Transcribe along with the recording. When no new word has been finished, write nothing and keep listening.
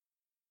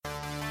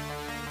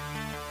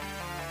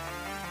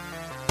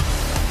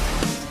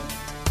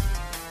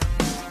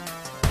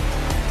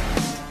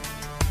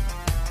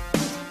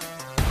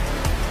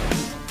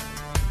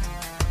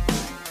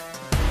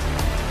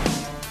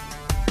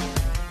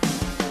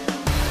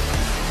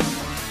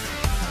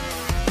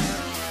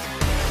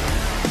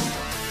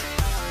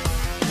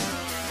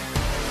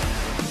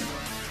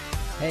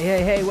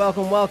Hey,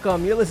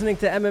 welcome. You're listening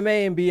to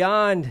MMA and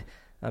Beyond.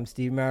 I'm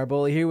Steve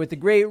Maraboli here with the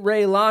great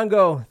Ray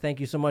Longo. Thank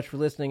you so much for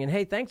listening. And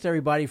hey, thanks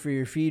everybody for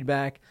your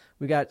feedback.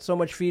 We got so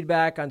much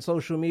feedback on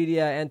social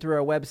media and through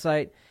our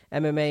website,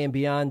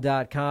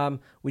 MMAandBeyond.com.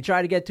 We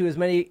try to get to as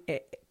many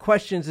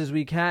questions as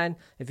we can.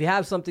 If you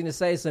have something to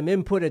say, some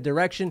input, a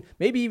direction,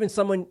 maybe even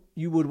someone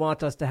you would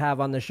want us to have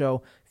on the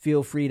show,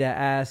 feel free to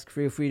ask,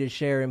 feel free to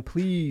share, and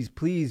please,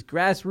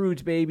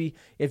 grassroots, baby.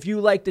 If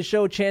you like the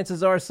show,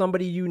 chances are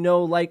somebody you know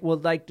will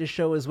like the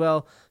show as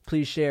well.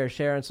 Please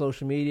share on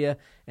social media.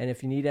 And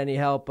if you need any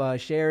help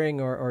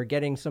sharing or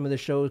getting some of the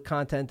show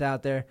content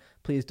out there,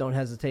 please don't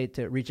hesitate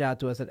to reach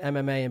out to us at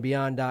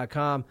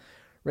MMAandBeyond.com.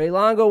 Ray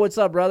Longo, what's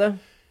up, brother?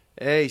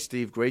 Hey,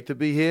 Steve, great to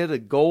be here. The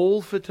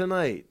goal for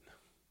tonight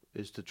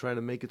is to try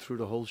to make it through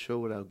the whole show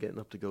without getting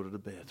up to go to the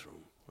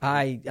bathroom.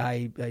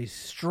 I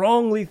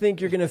strongly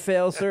think you're going to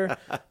fail, sir,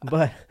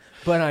 but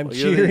I'm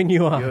cheering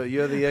you on.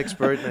 You're the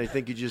expert, and I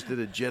think you just did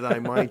a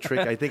Jedi mind trick.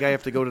 I think I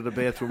have to go to the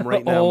bathroom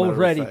right now.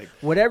 Already.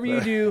 Whatever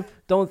you do,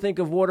 don't think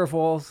of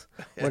waterfalls.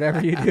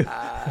 Whatever you do,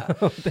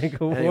 don't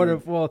think of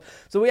waterfalls.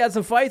 So we had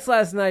some fights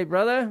last night,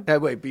 brother. Hey,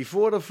 wait,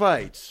 before the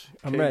fights,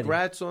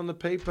 congrats on the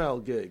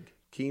PayPal gig.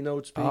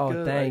 Keynote speaker.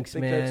 Oh, thanks,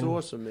 man. I think that's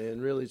awesome,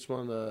 man. Really, just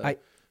want to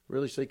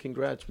really say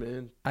congrats,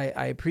 man.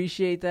 I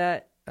appreciate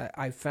that.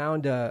 I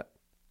found a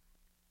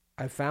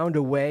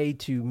way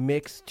to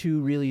mix two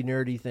really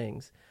nerdy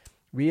things.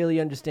 Really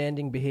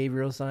understanding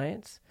behavioral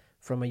science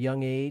from a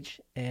young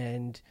age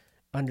and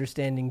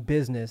understanding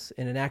business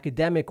in an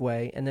academic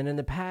way. And then in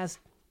the past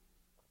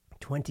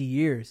 20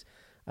 years,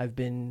 I've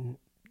been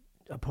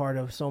a part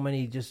of so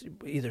many just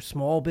either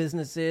small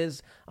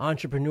businesses,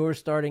 entrepreneurs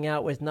starting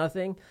out with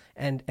nothing,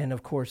 and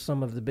of course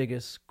some of the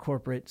biggest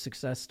corporate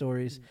success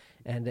stories.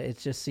 And it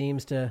just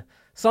seems to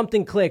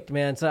something clicked,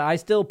 man. So I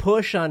still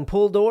push on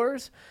pull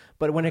doors,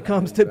 but when it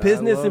comes to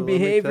business and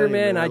behavior,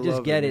 man, I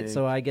just get it.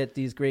 So I get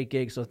these great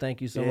gigs. So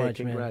thank you so much,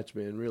 congrats,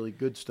 man. Really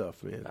good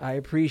stuff, man. I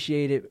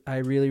appreciate it. I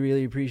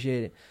really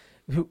appreciate it.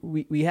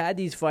 We had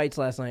these fights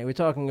last night. We're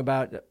talking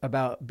about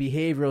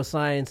behavioral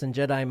science and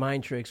Jedi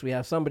mind tricks. We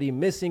have somebody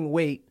missing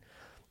weight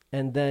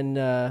and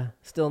then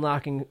still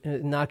knocking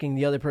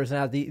the other person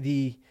out.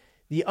 The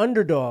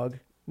underdog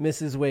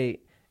misses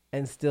weight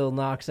and still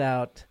knocks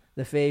out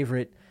the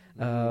favorite.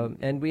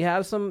 And we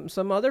have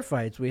some other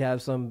fights. We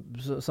have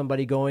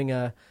somebody going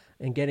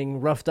and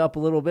getting roughed up a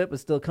little bit, but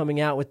still coming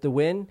out with the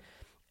win.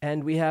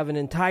 And we have an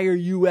entire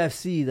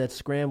UFC that's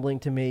scrambling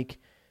to make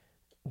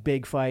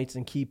big fights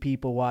and keep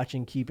people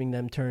watching, keeping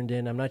them turned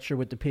in. I'm not sure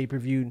what the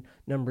pay-per-view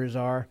numbers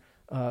are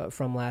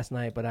from last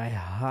night, but I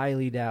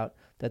highly doubt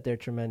that they're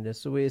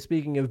tremendous. So we're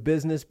speaking of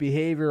business,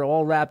 behavior,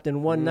 all wrapped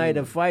in one night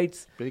of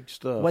fights. Big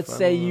stuff. What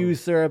say you,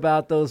 sir,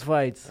 about those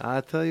fights? I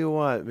tell you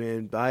what,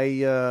 man.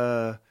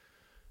 I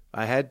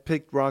had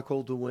picked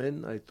Rockhold to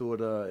win. I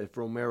thought if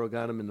Romero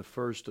got him in the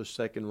first or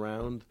second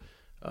round,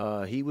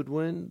 he would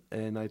win,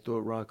 and I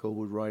thought Rockhold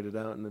would ride it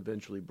out and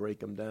eventually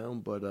break him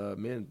down. But,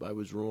 man, I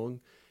was wrong.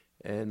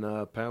 And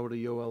power to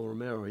Yoel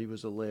Romero. He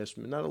was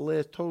not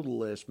a total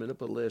last minute,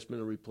 but last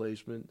minute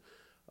replacement.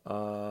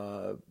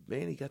 Man,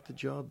 he got the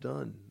job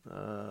done.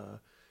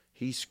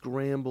 He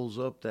scrambles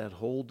up that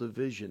whole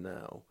division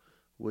now,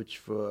 which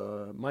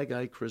for my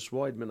guy Chris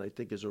Weidman, I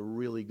think is a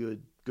really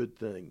good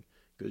thing,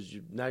 because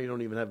now you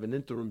don't even have an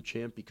interim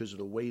champ because of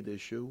the weight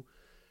issue.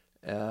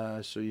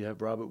 So you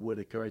have Robert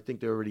Whittaker. I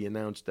think they already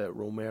announced that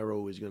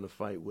Romero is going to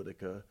fight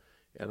Whittaker,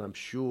 and I'm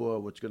sure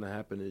what's going to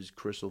happen is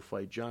Chris will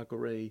fight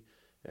Jacare,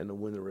 and the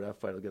winner of that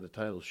fight will get a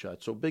title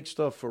shot. So big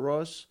stuff for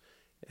us,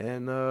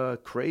 and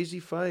crazy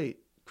fight,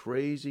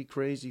 crazy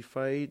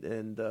fight,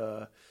 and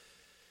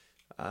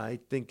I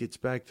think it's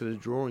back to the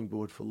drawing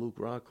board for Luke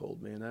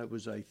Rockhold, man. That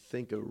was, I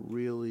think,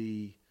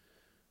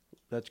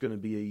 that's going to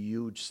be a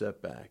huge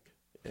setback.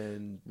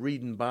 And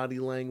reading body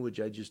language,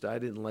 I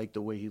didn't like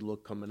the way he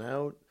looked coming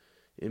out.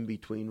 In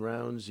between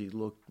rounds, he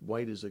looked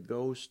white as a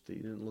ghost. He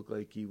didn't look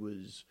like he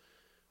was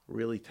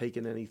really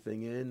taking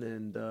anything in,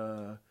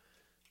 and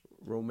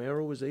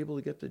Romero was able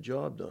to get the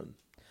job done.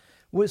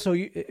 So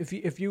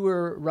if you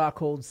were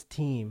Rockhold's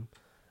team,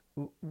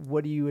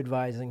 what are you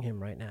advising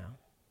him right now?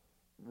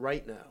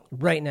 Right now.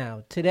 Right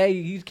now.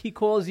 Today, he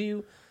calls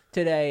you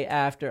today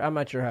after, I'm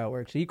not sure how it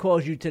works. He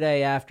calls you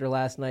today after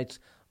last night's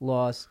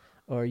loss,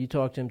 or you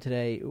talk to him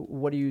today.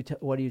 What are you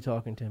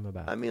talking to him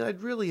about? I mean,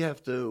 I'd really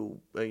have to,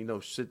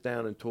 sit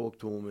down and talk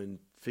to him and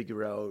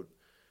figure out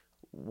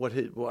what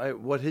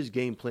his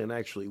game plan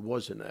actually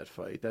was in that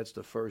fight. That's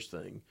the first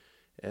thing.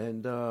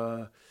 And,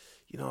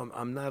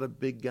 I'm not a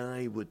big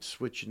guy with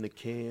switching the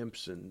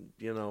camps. And,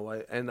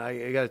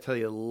 I got to tell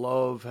you,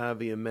 love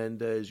Javier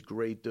Mendez,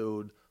 great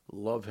dude.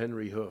 Love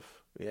Henry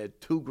Hoof. We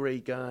had two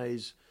great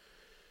guys,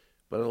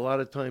 but a lot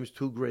of times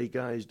two great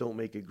guys don't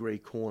make a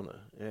great corner.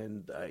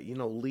 And,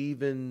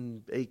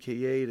 leaving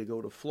AKA to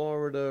go to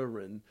Florida,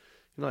 and,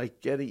 I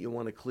get it. You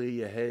want to clear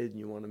your head and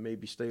you want to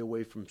maybe stay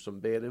away from some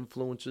bad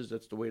influences.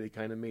 That's the way they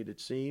kind of made it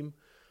seem.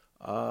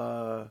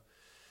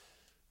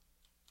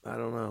 I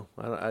don't know.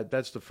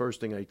 That's the first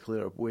thing I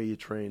clear up, where you're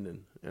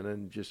training, and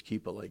then just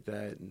keep it like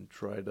that and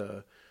try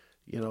to,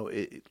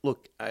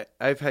 look,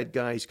 I've had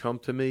guys come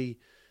to me.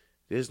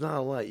 There's not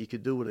a lot you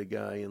could do with a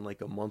guy in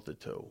like a month or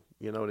two.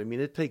 You know what I mean?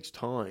 It takes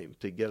time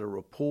to get a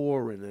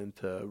rapport and then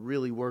to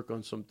really work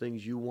on some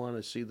things you want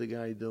to see the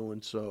guy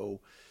doing.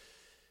 So,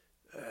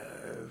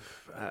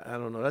 I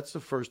don't know. That's the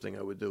first thing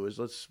I would do is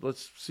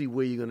let's see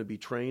where you're going to be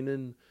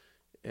training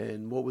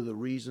and what were the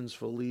reasons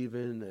for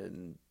leaving.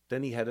 And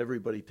then he had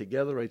everybody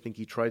together. I think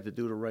he tried to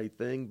do the right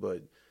thing,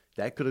 but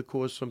that could have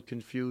caused some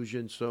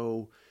confusion.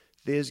 So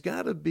there's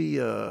got to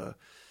be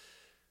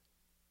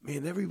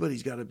man,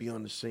 everybody's got to be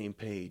on the same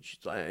page,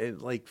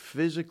 like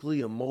physically,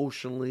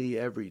 emotionally,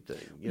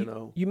 everything, you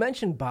know? You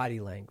mentioned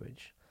body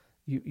language.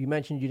 You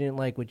mentioned you didn't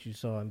like what you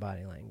saw in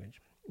body language.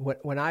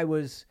 When I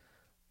was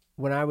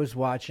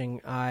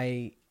watching,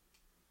 I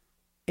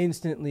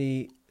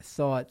instantly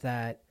thought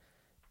that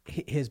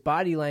his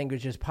body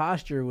language, his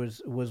posture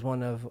was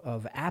one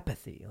of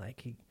apathy. Like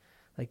he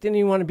didn't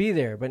even want to be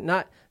there, but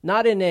not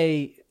in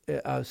a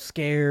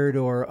scared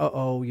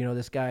or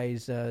this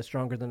guy's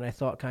stronger than I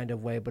thought kind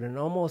of way, but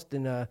almost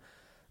in a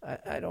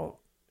I don't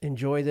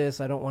enjoy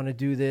this. I don't want to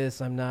do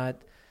this. I'm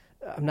not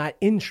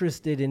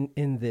interested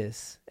in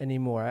this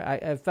anymore.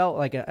 I felt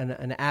like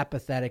an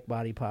apathetic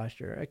body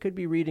posture. I could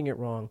be reading it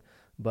wrong,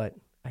 but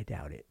I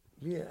doubt it.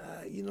 Yeah,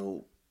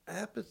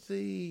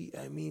 apathy.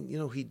 I mean,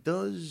 he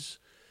does.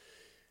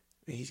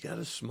 He's got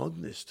a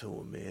smugness to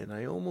him, man.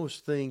 I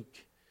almost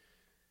think.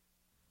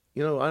 I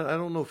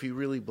don't know if he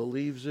really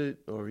believes it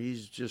or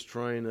he's just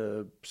trying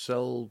to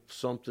sell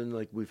something,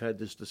 like we've had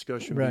this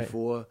discussion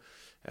before.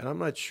 And I'm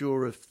not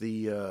sure if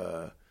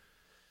the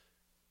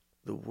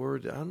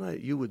word,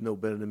 you would know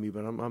better than me,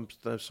 but I'm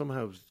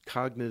somehow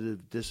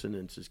cognitive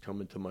dissonance is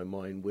coming to my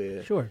mind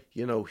where, sure.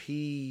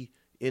 He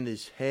in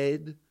his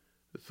head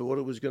thought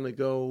it was going to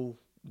go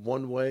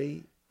one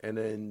way and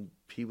then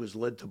he was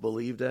led to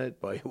believe that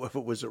by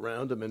whoever was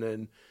around him. And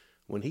then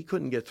when he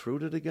couldn't get through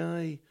to the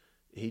guy,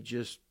 he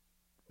just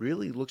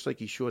really looks like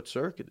he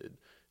short-circuited.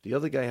 The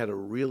other guy had a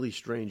really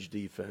strange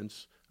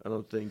defense. I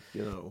don't think,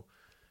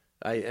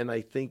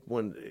 I think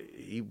when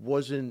he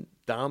wasn't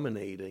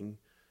dominating,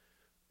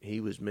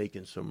 he was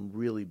making some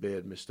really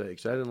bad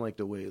mistakes. I didn't like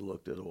the way he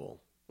looked at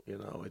all.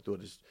 I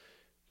thought his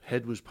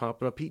head was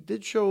popping up. He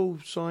did show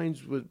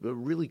signs with a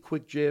really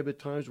quick jab at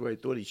times where I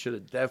thought he should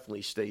have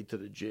definitely stayed to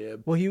the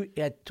jab. Well,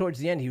 towards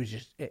the end,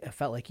 it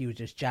felt like he was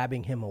just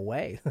jabbing him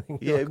away.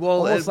 Yeah,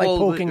 well, almost like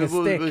poking a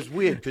stick. It was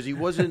weird because he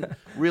wasn't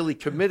really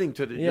committing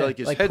to like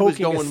his head was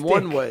going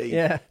one way.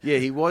 Yeah,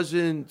 he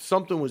wasn't.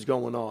 Something was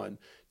going on.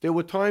 There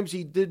were times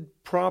he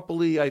did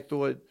properly, I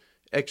thought,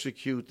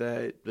 execute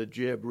the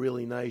jab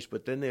really nice,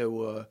 but then there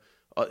were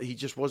he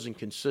just wasn't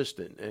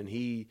consistent, and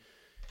he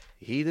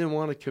didn't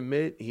want to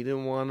commit. He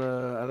didn't want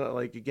to,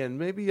 again,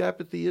 maybe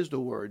apathy is the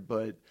word,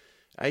 but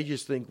I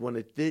just think when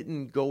it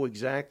didn't go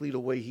exactly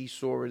the way he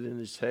saw it in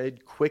his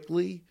head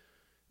quickly,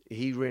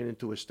 he ran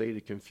into a state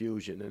of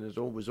confusion. And it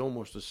was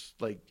almost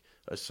like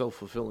a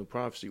self-fulfilling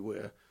prophecy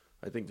where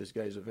I think this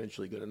guy's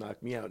eventually going to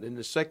knock me out. In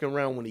the second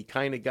round, when he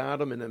kind of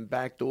got him and then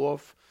backed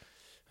off,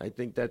 I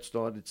think that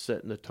started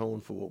setting the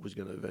tone for what was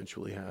going to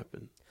eventually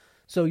happen.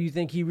 So you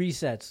think he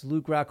resets?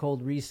 Luke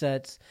Rockhold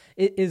resets.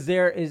 Is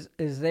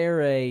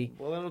there a?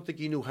 Well, I don't think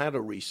he knew how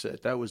to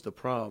reset. That was the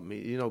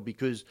problem,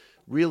 because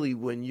really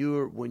when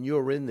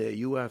you're in there,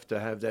 you have to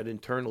have that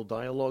internal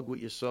dialogue with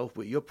yourself,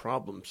 where you're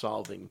problem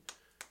solving,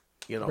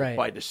 right.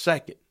 by the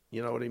second.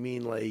 You know what I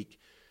mean? Like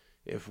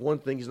if one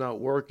thing's not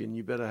working,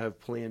 you better have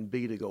Plan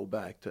B to go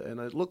back to. And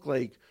it looked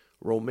like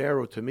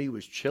Romero, to me,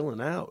 was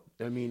chilling out.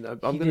 I mean, I'm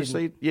going to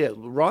say,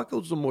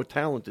 Rockhold's the more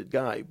talented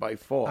guy by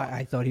far.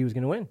 I thought he was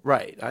going to win.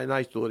 Right, and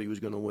I thought he was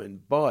going to win.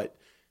 But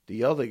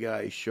the other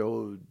guy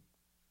showed,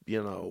 he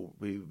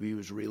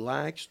was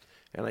relaxed,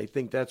 and I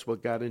think that's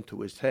what got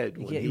into his head.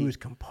 When he was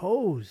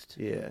composed.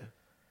 Yeah.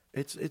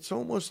 It's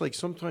almost like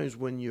sometimes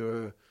when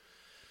you're,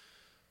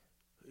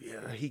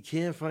 he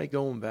can't fight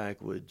going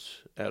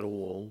backwards at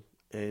all,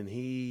 and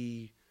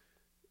he...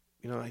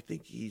 I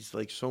think he's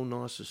like so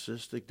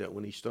narcissistic that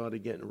when he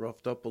started getting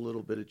roughed up a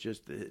little bit, it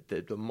just the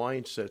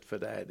mindset for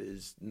that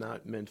is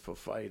not meant for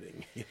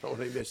fighting. You know what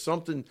I mean?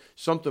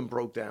 Something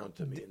broke down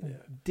to me in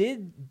there.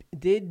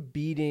 Did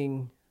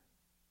beating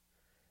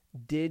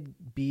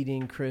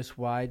Chris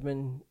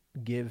Weidman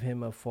give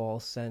him a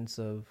false sense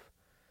of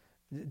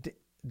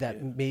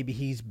that maybe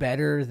he's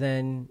better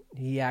than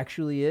he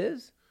actually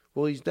is?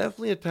 Well, he's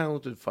definitely a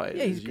talented fighter.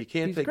 Yeah, you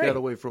can't take great. that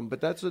away from him.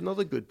 But that's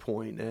another good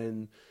point.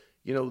 And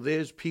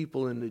there's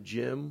people in the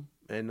gym,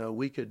 and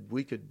we could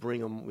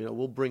bring them.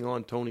 We'll bring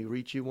on Tony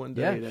Ricci one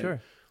day. Yeah,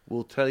 sure.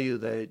 We'll tell you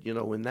that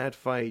in that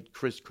fight,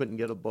 Chris couldn't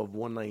get above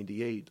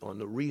 198 on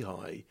the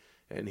re-high,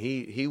 and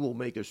he will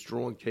make a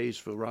strong case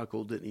for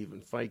Rockhold didn't even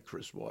fight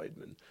Chris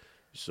Weidman.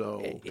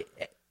 So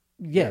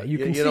you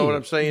can see. You know what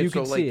I'm saying?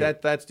 So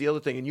like that's the other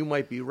thing, and you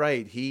might be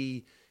right.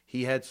 He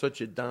had such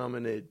a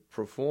dominant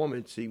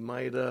performance, he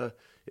might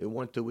it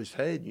went to his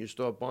head, and you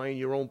start buying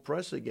your own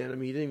press again. I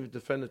mean, he didn't even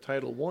defend the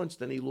title once.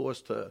 Then he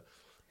lost to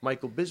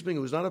Michael Bisping,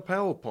 who's not a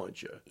power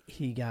puncher.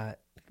 He got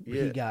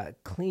Yeah. he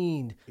got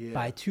cleaned Yeah.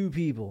 by two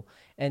people,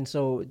 and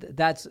so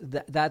that's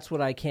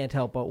what I can't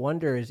help but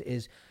wonder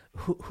is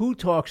who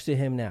talks to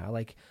him now,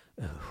 like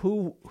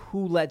who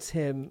lets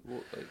him,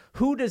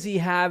 who does he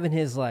have in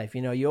his life?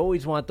 You know, you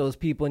always want those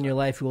people in your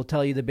life who will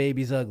tell you the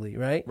baby's ugly,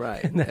 right?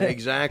 Right,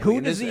 exactly. Who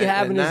And does this- he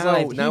have and in his now-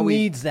 life? now He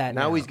needs that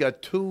now. Now he's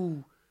got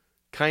two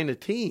kind of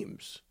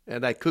teams,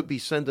 and I could be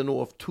sending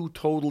off two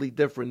totally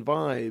different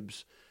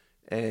vibes.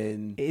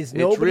 And Is it's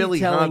nobody really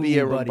telling you,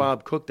 Javier buddy? and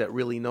Bob Cook that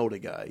really know the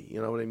guy.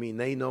 You know what I mean?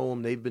 They know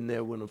him. They've been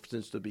there with him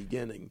since the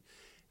beginning.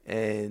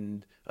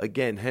 And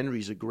again,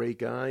 Henry's a great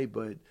guy,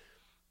 but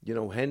you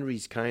know,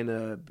 Henry's kind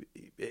of.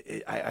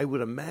 I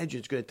would imagine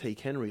it's going to take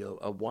Henry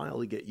a while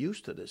to get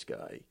used to this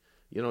guy.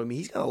 You know, what I mean,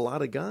 he's got a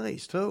lot of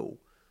guys too.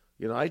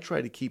 You know, I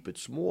try to keep it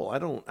small. I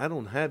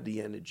don't have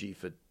the energy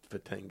for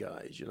 10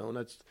 guys. You know, and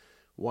that's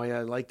why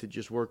I like to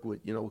just work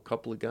with a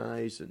couple of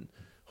guys, and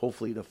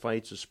hopefully the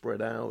fights are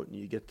spread out and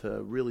you get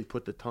to really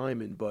put the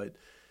time in. But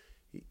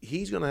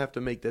he's going to have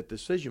to make that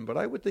decision. But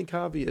I would think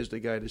Javier is the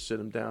guy to sit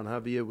him down.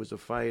 Javier was a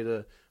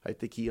fighter. I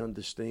think he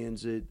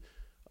understands it.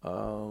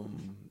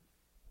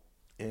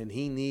 And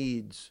he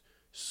needs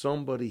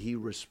somebody he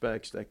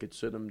respects that could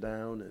sit him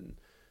down and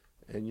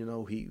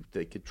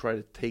they could try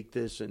to take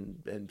this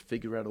and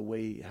figure out a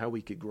way how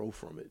he could grow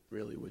from it,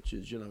 really, which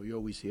is, you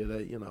always hear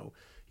that,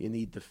 you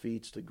need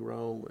defeats to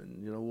grow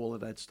and, all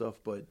of that stuff.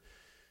 But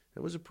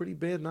it was a pretty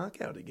bad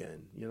knockout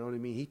again. You know what I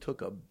mean? He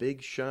took a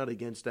big shot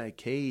against that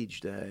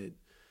cage that,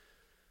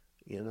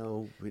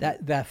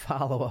 that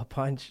follow-up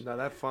punch. Now,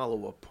 that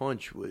follow-up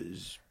punch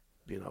was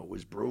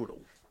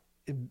brutal.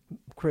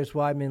 Chris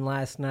Weidman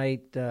last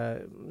night,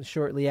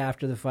 shortly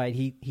after the fight,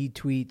 he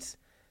tweets,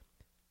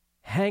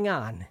 "Hang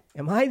on,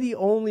 am I the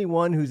only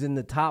one who's in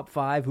the top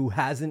 5 who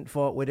hasn't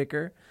fought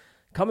Whitaker?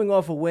 Coming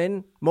off a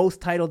win, most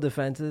title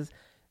defenses,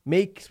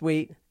 makes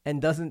weight, and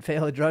doesn't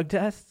fail a drug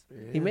test?"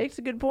 Yeah. He makes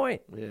a good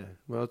point. Yeah,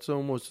 well,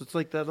 it's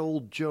like that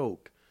old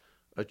joke.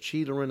 A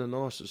cheater and a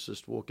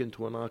narcissist walk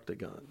into an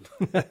octagon.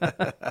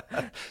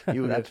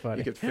 That's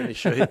funny. You could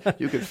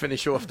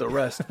finish off the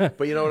rest.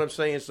 But you know what I'm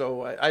saying?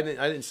 So I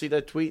didn't see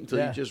that tweet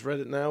until you just read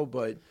it now.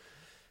 But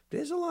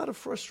there's a lot of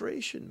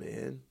frustration,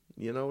 man.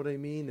 You know what I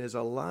mean? There's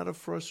a lot of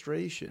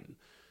frustration.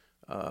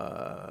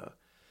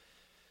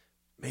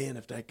 Man,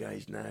 if that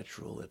guy's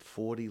natural at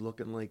 40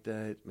 looking like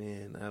that,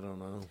 man, I don't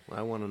know.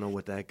 I want to know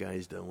what that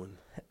guy's doing.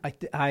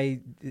 I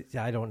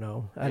don't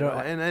know.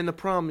 And the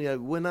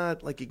problem, we're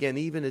not, like, again,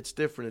 even it's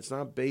different. It's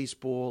not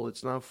baseball.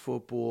 It's not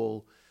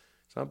football.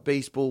 It's not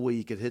baseball where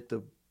you could hit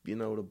the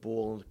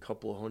ball a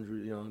couple of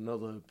hundred,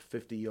 another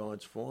 50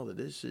 yards farther.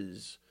 This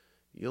is,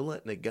 you're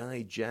letting a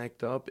guy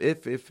jacked up,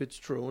 if it's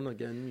true. And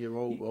again, you're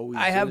always.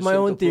 I have my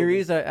own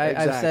theories.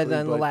 I've said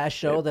on the last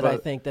show that I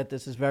but think that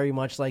this is very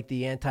much like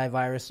the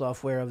antivirus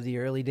software of the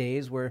early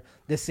days, where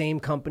the same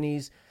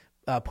companies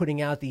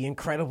putting out the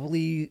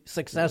incredibly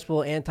successful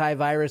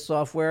antivirus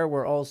software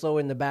were also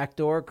in the back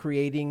door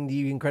creating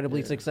the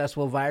incredibly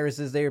successful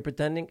viruses they were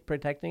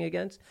protecting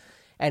against.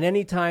 And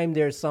anytime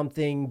there's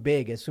something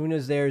big, as soon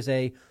as there's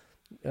a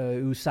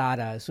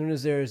USADA, as soon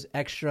as there's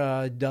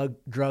extra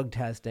drug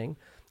testing,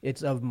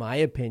 it's of my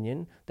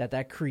opinion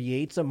that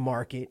creates a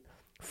market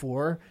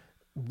for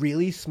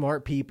really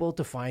smart people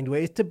to find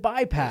ways to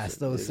bypass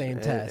those same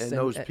tests. And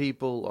those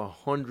people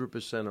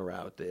 100% are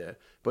out there.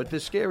 But the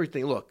scary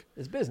thing, look.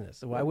 It's business,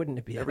 so why wouldn't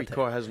it be Every out there?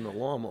 car has an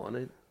alarm on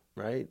it,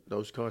 right?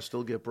 Those cars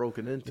still get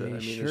broken into. They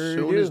as sure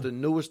soon as do. the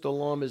newest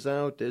alarm is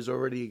out, there's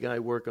already a guy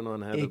working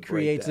on how to break It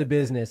creates that. a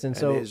business. And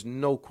so there's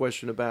no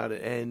question about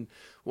it. And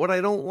what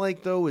I don't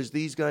like, though, is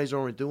these guys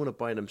aren't doing it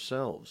by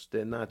themselves.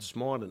 They're not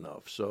smart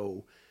enough.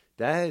 So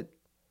that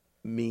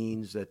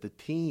means that the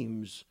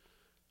teams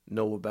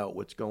know about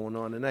what's going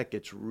on, and that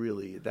gets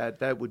really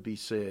that would be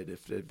sad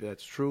if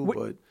that's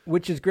true.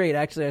 Which is great.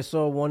 Actually, I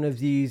saw one of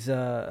these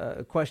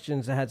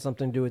questions that had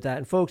something to do with that.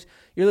 And folks,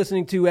 you're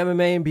listening to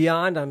MMA and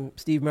Beyond. I'm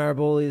Steve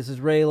Maraboli. This is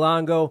Ray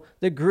Longo,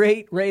 the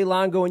great Ray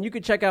Longo, and you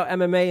can check out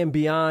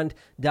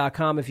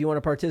MMAandBeyond.com if you want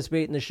to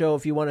participate in the show.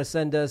 If you want to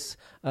send us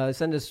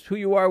who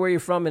you are, where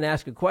you're from, and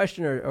ask a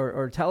question,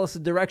 or tell us the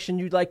direction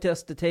you'd like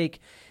us to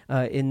take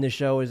in the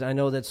show. As I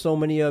know that so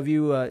many of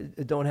you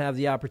don't have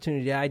the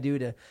opportunity I do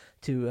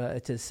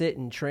to sit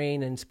and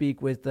train and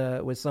speak with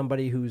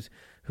somebody who's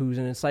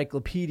an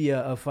encyclopedia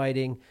of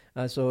fighting.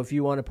 So if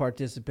you want to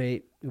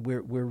participate,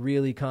 we're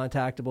really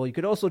contactable. You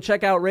could also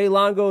check out Ray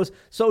Longo's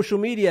social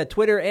media,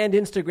 Twitter and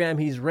Instagram.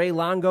 He's Ray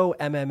Longo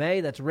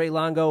MMA. That's Ray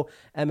Longo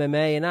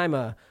MMA. And I'm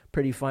a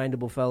pretty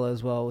findable fella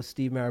as well with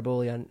Steve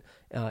Maraboli on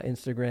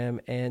Instagram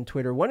and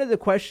Twitter. One of the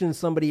questions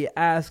somebody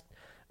asked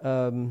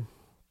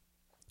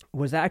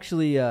was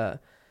actually a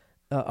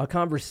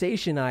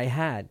conversation I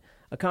had.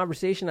 A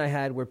conversation I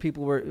had where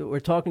people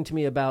were talking to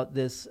me about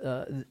this,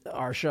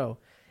 our show.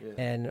 Yeah.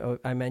 And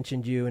I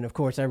mentioned you, and of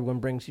course everyone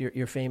brings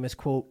your famous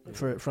quote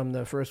from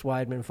the first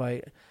Weidman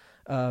fight.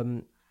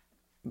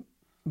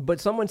 But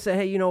someone said,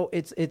 "Hey,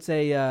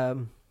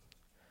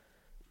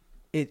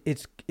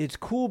 it's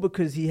cool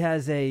because he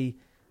has a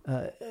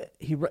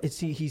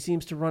he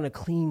seems to run a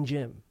clean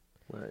gym.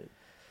 Right.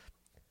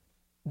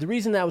 The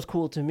reason that was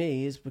cool to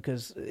me is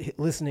because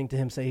listening to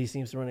him say he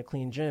seems to run a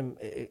clean gym,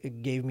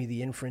 it gave me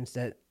the inference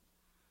that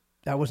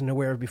I wasn't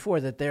aware of before,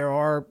 that there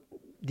are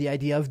the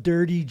idea of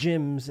dirty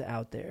gyms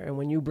out there. And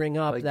when you bring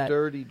up like that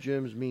dirty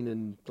gyms,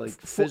 meaning like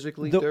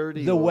physically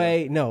dirty?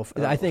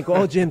 I think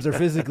all gyms are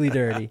physically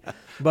dirty,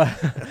 but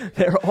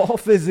they're all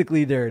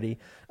physically dirty.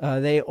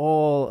 They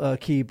all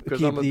keep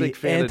I'm a the big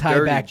fan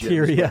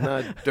antibacteria of dirty gyms, but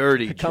not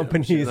dirty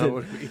companies. Gyms, you know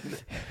what I mean?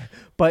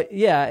 But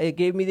yeah, it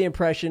gave me the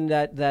impression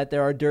that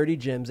there are dirty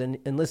gyms,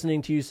 and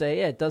listening to you say,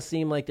 yeah, it does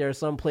seem like there are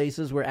some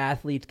places where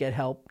athletes get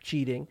help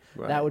cheating.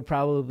 Right. That would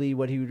probably be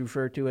what he would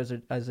refer to as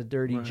a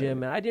dirty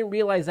gym, and I didn't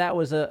realize that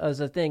was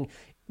a thing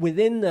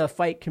within the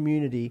fight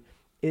community.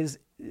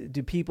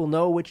 Do people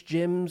know which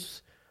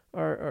gyms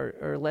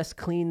are less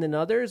clean than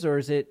others, or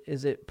is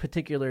it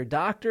particular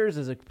doctors?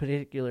 Is it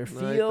particular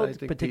fields,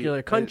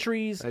 particular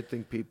countries? I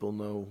think people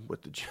know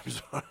what the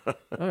gyms are.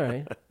 All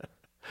right.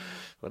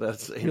 Without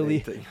saying You'll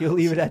anything. You'll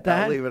leave it at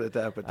that? I'll leave it at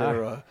that, but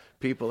there are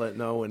people that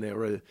know, and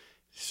there are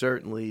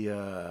certainly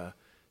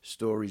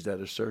stories that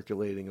are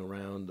circulating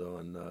around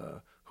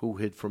on who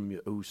hid from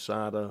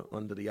USADA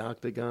under the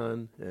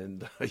octagon,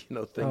 and things like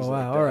that.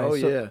 All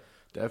right. Yeah,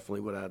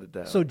 definitely, without a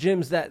doubt. So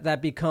gyms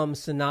that become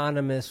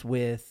synonymous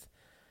with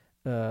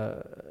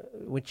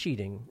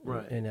cheating,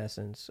 right, in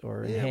essence,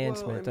 or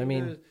enhancement. Well, I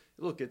mean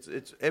look,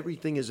 it's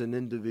everything is an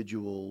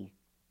individual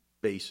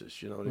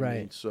basis. You know what I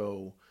mean?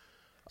 So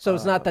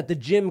it's not that the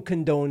gym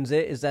condones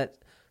it. Is that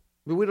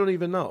we don't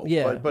even know?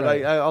 Yeah, but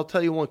right. I'll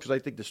tell you one, because I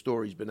think the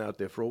story's been out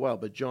there for a while.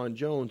 But John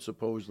Jones,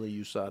 supposedly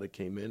USADA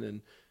came in,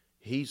 and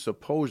he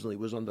supposedly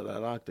was under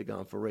that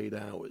octagon for 8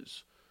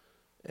 hours,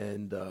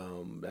 and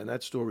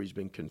that story's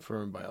been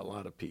confirmed by a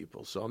lot of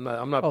people. So I'm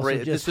not.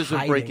 This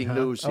isn't breaking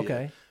news here.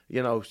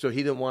 Okay. So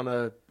he didn't want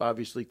to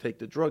obviously take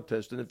the drug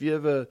test. And if you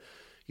ever,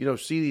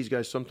 see these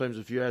guys, sometimes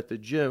if you're at the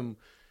gym,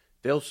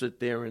 they'll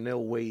sit there and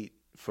they'll wait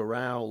for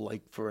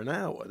an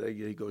hour.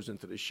 He goes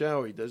into the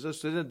shower. He does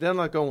this. They're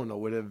not going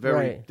nowhere.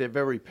 They're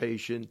very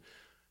patient.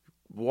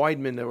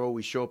 Weidman, they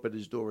always show up at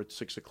his door at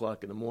 6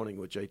 o'clock in the morning,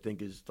 which I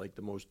think is like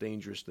the most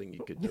dangerous thing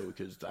you could do,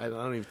 because I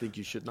don't even think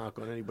you should knock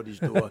on anybody's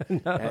door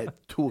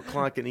at 2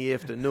 o'clock in the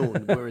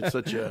afternoon. We're in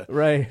such a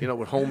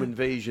with home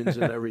invasions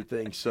and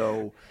everything.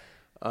 So,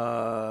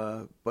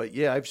 but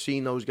yeah, I've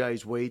seen those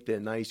guys wait. They're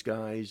nice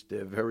guys.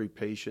 They're very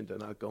patient. They're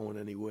not going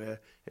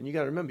anywhere. And you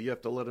got to remember, you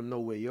have to let them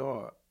know where you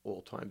are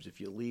all times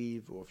if you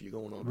leave or if you're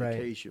going on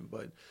vacation.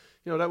 But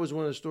that was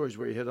one of the stories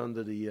where he hit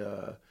under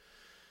the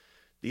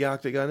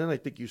octagon, and I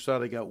think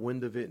USADA got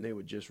wind of it, and they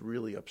were just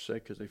really upset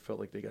because they felt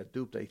like they got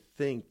duped. I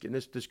think, and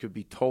this could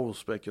be total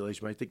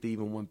speculation, but I think they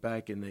even went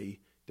back and they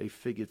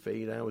figured for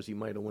 8 hours he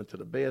might have went to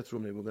the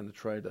bathroom. They were going to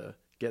try to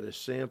get a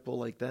sample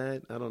like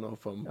that. I don't know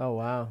if I'm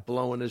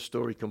blowing this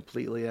story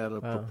completely out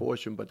of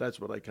proportion, but that's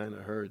what I kind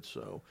of heard.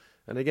 So,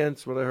 and again,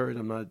 it's what I heard.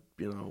 I'm not,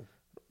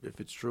 if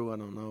it's true, I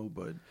don't know,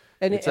 but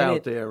it's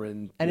out there.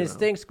 And it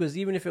stinks, because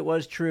even if it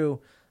was true,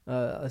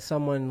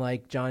 someone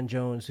like John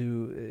Jones,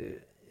 who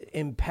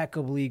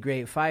impeccably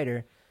great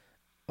fighter,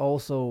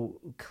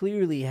 also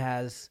clearly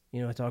has,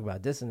 talk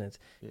about dissonance,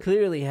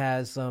 clearly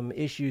has some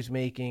issues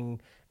making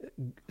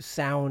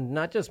sound,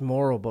 not just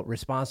moral, but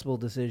responsible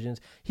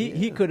decisions.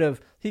 He could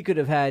have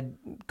had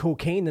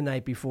cocaine the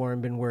night before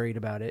and been worried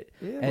about it.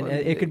 And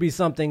it could be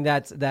something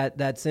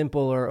that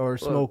simple, or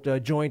smoked a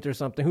joint or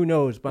something. Who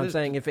knows? But I'm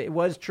saying, if it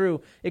was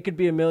true, it could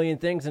be a million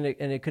things, and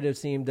it could have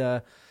seemed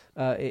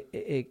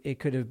it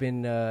could have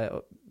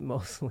been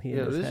mostly in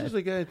his this head. is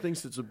a guy who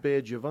thinks it's a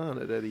bad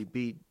Giovanna that he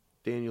beat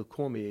Daniel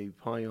Cormier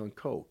high on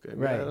coke. I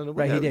mean, I don't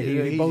know, he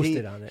did. He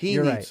boasted on it. He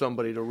needs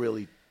somebody to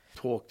really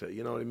talk to.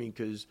 You know what I mean?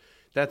 Because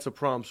that's a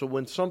problem. So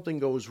when something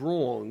goes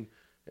wrong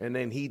and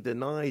then he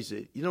denies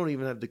it, you don't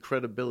even have the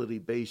credibility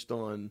based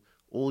on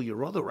all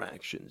your other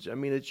actions. I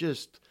mean, it's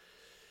just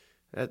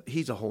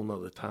he's a whole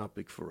nother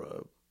topic for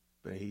a.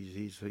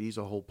 He's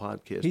a whole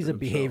podcast. He's a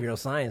behavioral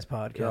science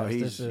podcast.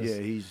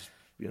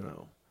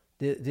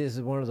 This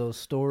is one of those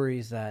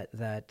stories that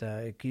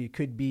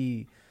could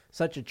be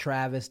such a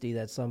travesty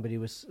that somebody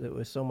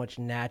with so much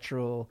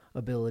natural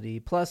ability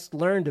plus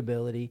learned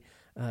ability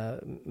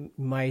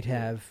might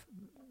have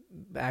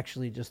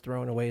actually just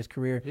thrown away his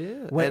career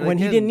when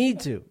he didn't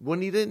need to.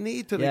 When he didn't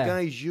need to. The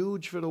guy's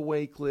huge for the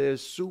weight class,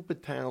 super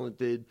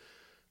talented,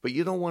 but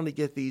you don't want to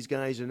get these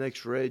guys an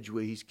extra edge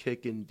where he's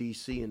kicking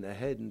DC in the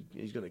head and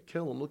he's going to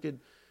kill him. Look at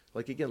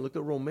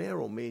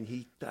Romero, man.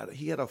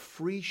 He had a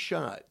free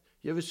shot.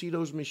 You ever see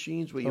those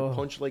machines where you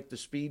punch like the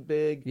speed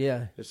bag?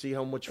 Yeah. To see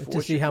how much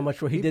force. He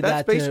did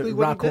that to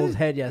Rockhold's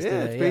head yesterday.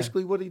 Yeah, it's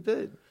basically what he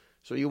did.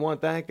 So you want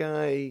that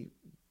guy,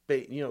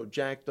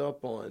 jacked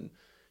up on,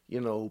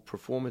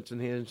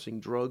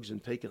 performance-enhancing drugs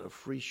and taking a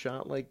free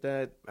shot like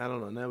that? I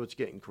don't know. Now it's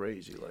getting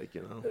crazy,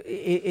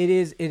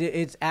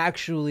 It's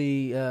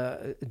actually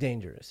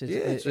dangerous.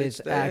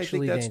 It's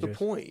actually I think that's dangerous. the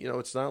point.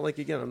 It's not like,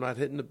 again, I'm not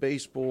hitting the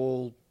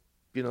baseball,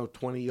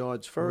 20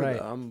 yards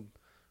further. Right.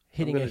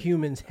 Hitting a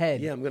human's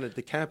head. Yeah, I'm going to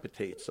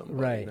decapitate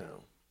somebody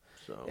now.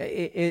 So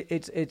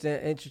it's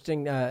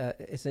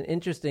an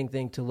interesting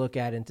thing to look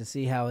at and to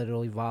see how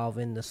it'll evolve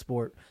in the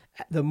sport.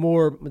 The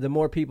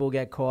more people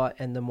get caught,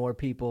 and the more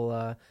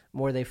people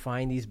more they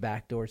find these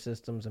backdoor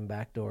systems and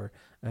backdoor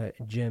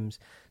gyms.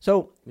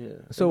 So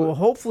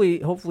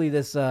hopefully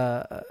this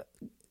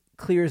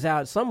clears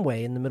out some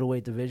way in the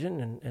middleweight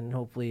division, and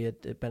hopefully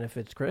it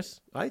benefits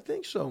Chris. I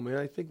think so, man.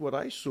 I think what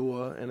I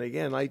saw, and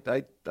again, I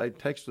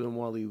texted him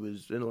while he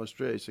was in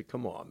Australia. I said,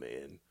 "Come on,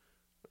 man.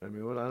 I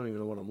mean, I don't even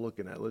know what I'm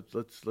looking at.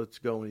 Let's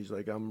go." And he's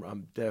like,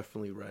 "I'm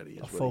definitely ready."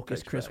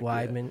 Focus Chris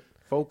Weidman. Yeah.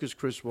 Focus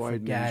Chris Weidman.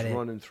 Forget He's it.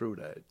 running through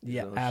that.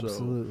 Yeah,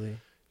 absolutely. So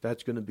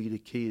that's going to be the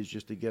key, is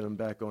just to get him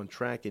back on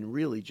track. And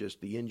really,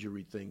 just the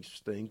injury thing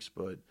stinks,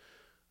 but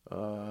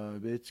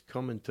it's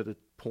coming to the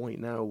point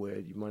now where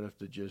you might have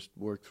to just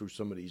work through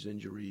some of these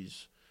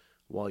injuries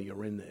while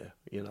you're in there,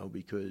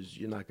 because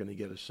you're not going to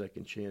get a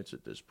second chance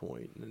at this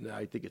point. And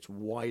I think it's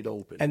wide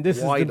open. And this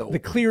is the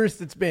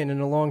clearest it's been in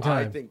a long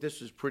time. I think this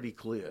is pretty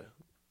clear.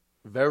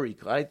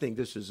 I think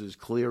this is as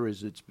clear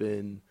as it's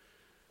been.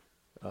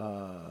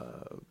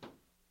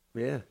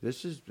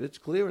 It's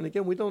clear. And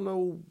again, we don't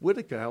know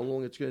Whitaker, how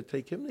long it's going to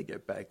take him to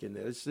get back in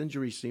there. This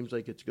injury seems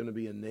like it's going to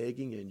be a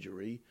nagging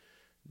injury.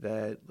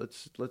 That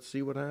let's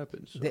see what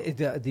happens. So.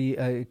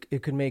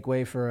 It could make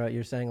way for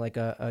you're saying like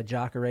a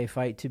Jacare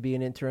fight to be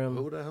an interim.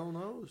 Who the hell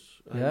knows?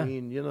 Yeah. I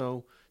mean, they're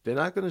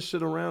not going to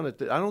sit around.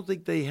 I don't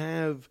think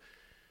they're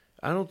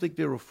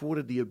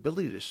afforded the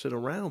ability to sit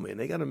around, man.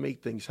 They got to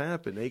make things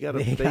happen. They got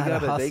to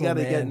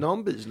get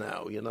numbers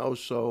now,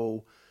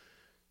 So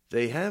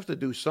they have to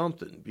do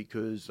something,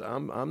 because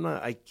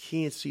I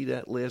can't see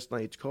that last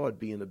night's card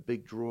being a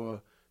big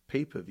draw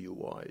pay-per-view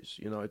wise.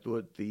 I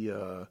thought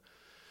the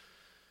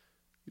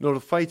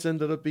fights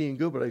ended up being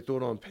good, but I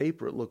thought on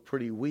paper it looked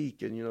pretty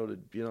weak, and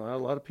a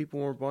lot of people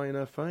weren't buying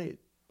that fight.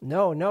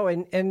 No,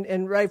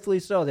 and rightfully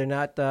so. They're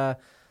not.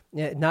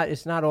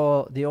 It's not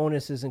all. The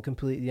onus isn't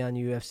completely on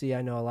UFC.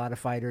 I know a lot of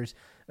fighters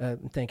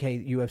think, hey,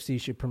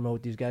 UFC should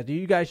promote these guys.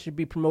 You guys should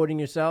be promoting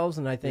yourselves,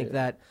 and I think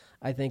that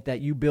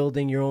you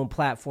building your own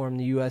platform,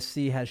 the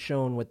UFC has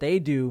shown what they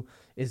do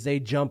is they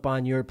jump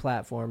on your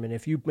platform, and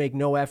if you make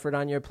no effort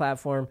on your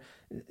platform,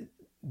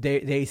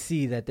 They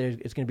see that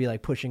it's going to be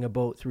like pushing a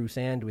boat through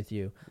sand with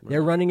you. Right.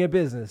 They're running a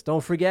business.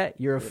 Don't forget,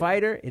 you're a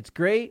fighter. It's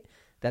great.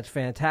 That's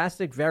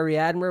fantastic. Very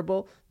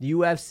admirable. The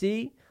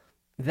UFC,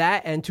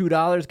 that and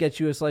 $2 gets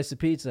you a slice of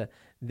pizza.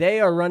 They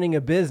are running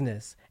a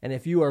business. And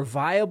if you are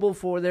viable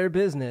for their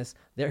business,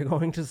 they're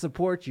going to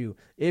support you.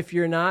 If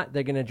you're not,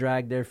 they're going to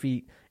drag their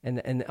feet.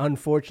 And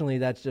unfortunately,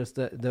 that's just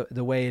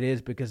the way it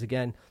is, because,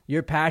 again,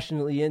 you're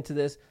passionately into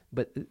this,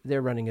 but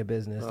they're running a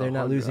business. They're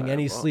not losing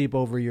any sleep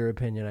over your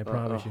opinion, I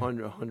promise you.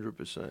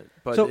 100%.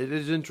 But it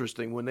is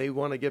interesting. When they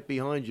want to get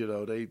behind you,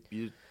 though,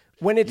 you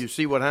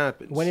see what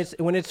happens. When it's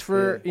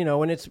for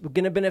when it's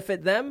going to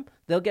benefit them,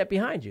 they'll get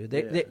behind you.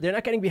 They're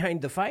not getting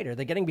behind the fighter.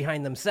 They're getting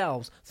behind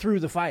themselves through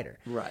the fighter.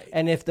 Right.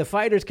 And if the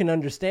fighters can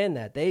understand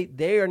that,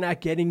 they are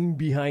not getting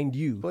behind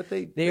you. But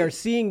they are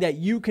seeing that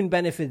you can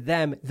benefit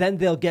them. Then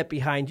they'll get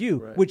behind you,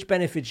 right, which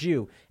benefits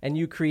you. And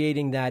you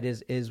creating that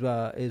is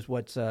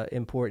what's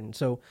important.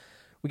 So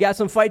we got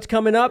some fights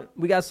coming up.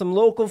 We got some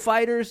local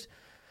fighters.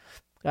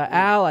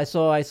 Al, I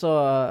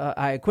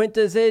saw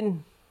Quinta's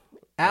in.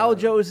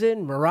 Aljo's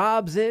in,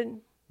 Marab's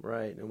in.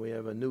 Right, and we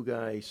have a new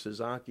guy,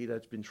 Sasaki,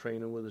 that's been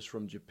training with us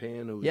from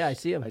Japan. I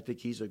see him. I think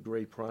he's a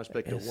great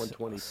prospect at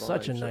 125.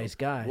 Such a nice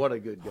guy. What a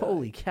good guy.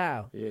 Holy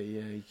cow.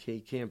 Yeah,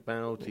 he can't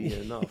bounce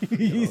enough.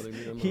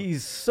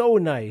 He's so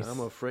nice. I'm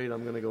afraid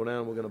I'm going to go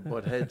down. We're going to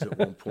butt heads at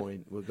one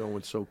point. We're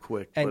going so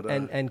quick.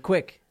 And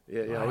quick.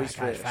 Yeah, he's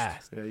fast.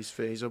 Yeah, he's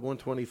fast. He's at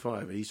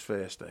 125. He's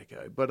fast, that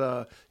guy.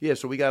 But,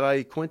 so we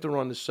got Quinta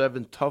on the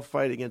 7th. Tough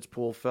fight against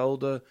Paul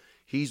Felder.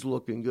 He's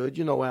looking good.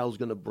 Al's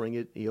going to bring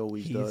it. He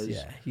always does.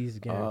 Yeah, he's a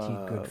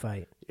guaranteed good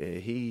fight. Yeah,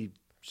 he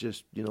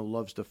just,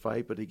 loves to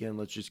fight. But, again,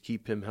 let's just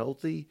keep him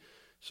healthy.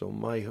 So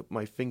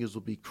my fingers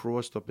will be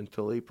crossed up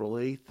until April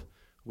 8th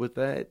with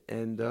that.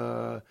 And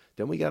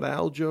then we got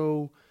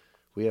Aljo.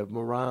 We have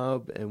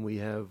Marab. And we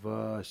have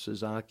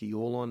Sasaki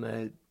all on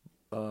that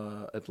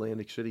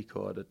Atlantic City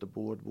card at the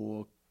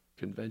Boardwalk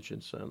Convention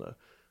Center,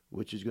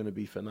 which is going to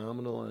be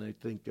phenomenal. And I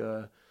think...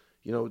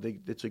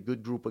 it's a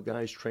good group of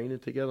guys training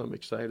together. I'm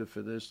excited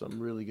for this.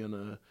 I'm really going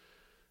to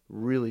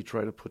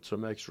try to put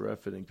some extra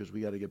effort in, because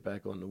we got to get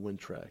back on the win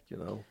track,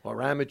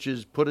 Our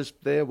amateurs put us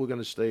there. We're going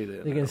to stay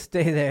there. They're going to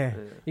stay there.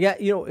 Yeah.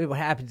 What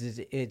happens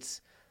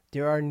is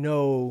there are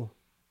no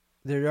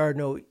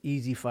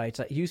easy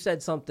fights. You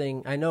said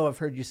something, I know I've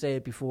heard you say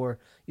it before.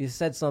 You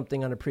said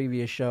something on a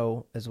previous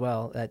show as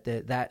well,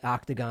 that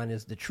octagon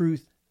is the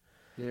truth.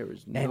 There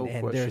is no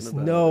question there's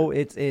about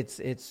it.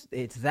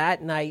 It's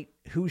that night.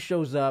 Who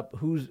shows up?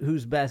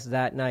 Who's best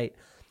that night?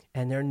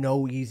 And there are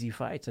no easy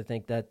fights. I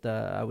think that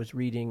I was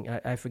reading.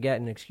 I forget,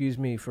 and excuse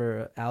me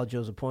for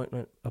Aljo's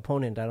opponent. I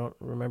don't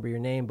remember your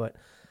name, but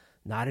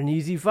not an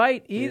easy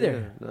fight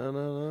either. Yeah,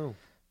 no.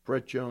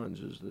 Brett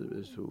Jones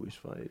is who he's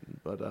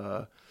fighting.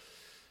 But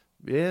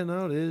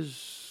it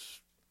is.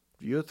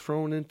 You're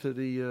thrown into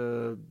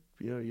the.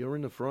 You're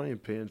in the frying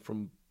pan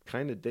from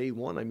kind of day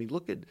one. I mean,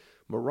 look at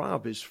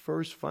Merab. His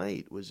first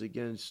fight was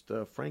against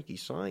Frankie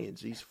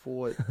Saenz. He's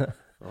fought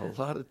a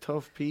lot of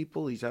tough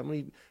people. He's how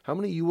many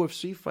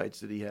UFC fights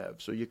did he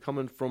have? So you're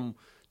coming from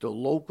the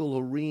local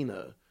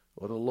arena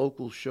or the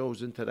local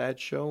shows into that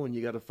show, and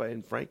you got to fight.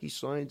 And Frankie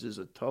Saenz is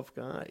a tough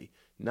guy.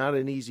 Not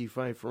an easy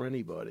fight for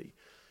anybody.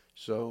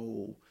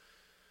 So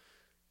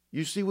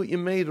you see what you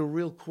made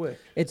real quick.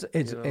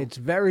 It's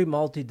very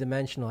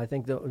multidimensional. I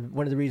think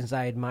one of the reasons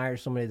I admire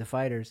so many of the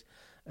fighters,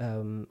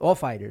 all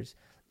fighters,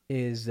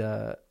 is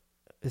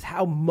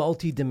how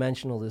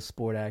multidimensional this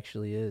sport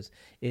actually is.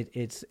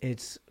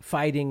 It's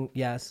fighting,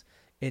 yes.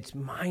 It's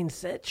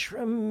mindset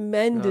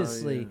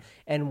tremendously,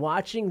 and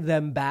watching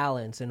them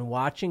balance and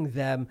watching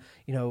them,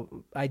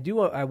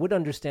 I would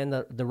understand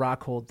the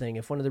Rockhold thing.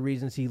 If one of the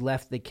reasons he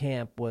left the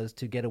camp was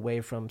to get away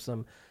from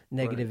some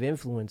negative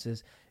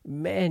influences,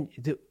 man,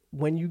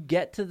 when you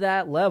get to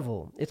that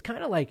level, it's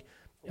kind of like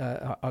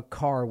a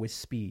car with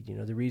speed.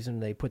 The reason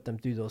they put them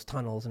through those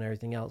tunnels and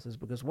everything else is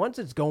because once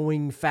it's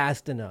going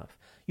fast enough,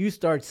 you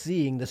start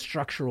seeing the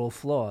structural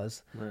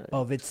flaws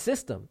of its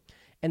system.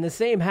 And the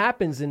same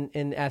happens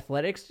in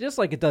athletics, just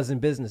like it does in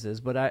businesses.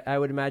 But I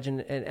would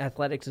imagine in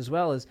athletics as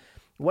well, is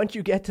once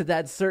you get to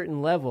that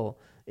certain level,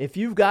 if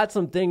you've got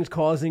some things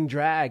causing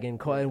drag and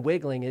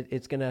wiggling,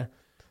 it's going to...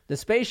 The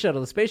space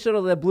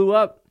shuttle that blew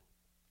up,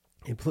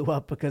 it blew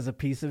up because a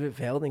piece of it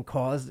failed and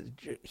caused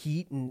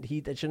heat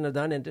that shouldn't have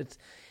done. And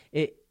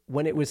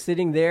when it was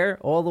sitting there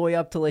all the way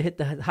up till it hit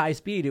the high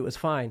speed, it was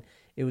fine.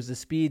 It was the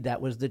speed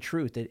that was the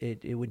truth.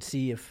 It would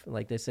see if,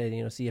 like they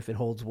say, see if it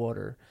holds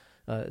water.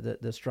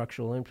 The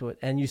structural input,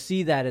 and you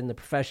see that in the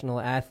professional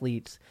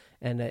athletes,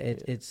 and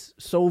it's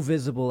so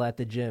visible at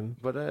the gym.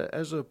 But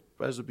as a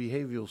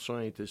behavioral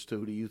scientist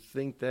too, do you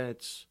think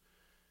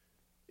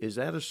is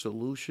that a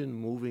solution,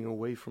 moving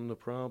away from the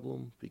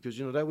problem?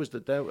 Because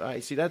I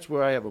see that's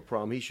where I have a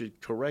problem. He should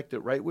correct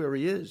it right where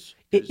he is.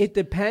 It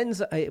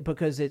depends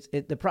because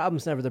the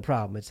problem's never the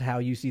problem. It's how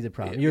you see the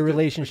problem. Your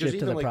relationship to the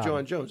problem. Even like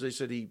John Jones, they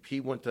said he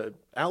went to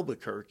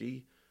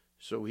Albuquerque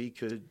so he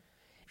could.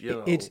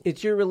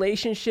 It's your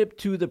relationship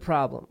to the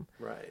problem.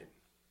 Right.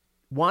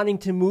 Wanting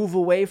to move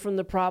away from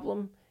the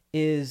problem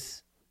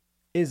is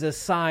a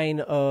sign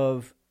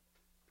of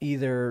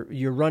either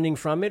you're running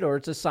from it or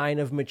it's a sign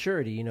of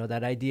maturity.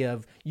 That idea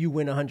of you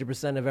win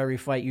 100% of every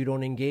fight you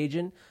don't engage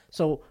in.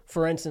 So,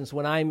 for instance,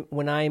 when I'm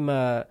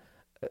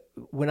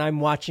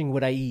watching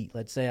what I eat,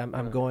 let's say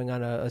I'm going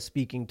on a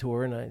speaking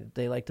tour and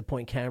they like to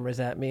point cameras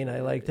at me and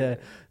I like to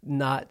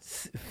not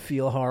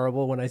feel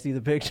horrible when I see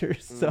the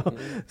pictures.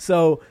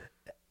 So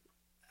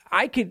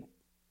I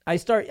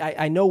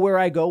know where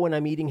I go when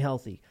I'm eating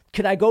healthy.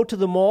 Could I go to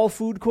the mall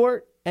food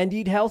court and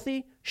eat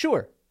healthy?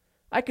 Sure.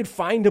 I could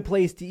find a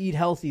place to eat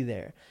healthy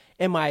there.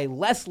 Am I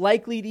less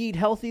likely to eat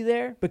healthy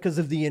there because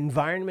of the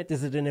environment?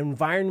 Is it an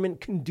environment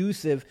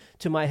conducive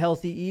to my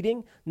healthy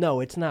eating?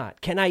 No, it's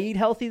not. Can I eat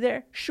healthy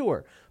there?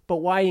 Sure. But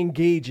why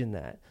engage in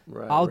that?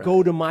 I'll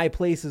go to my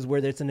places where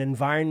there's an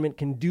environment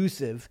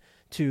conducive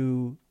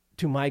to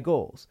my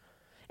goals.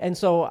 And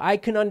so I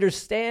can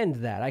understand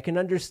that. I can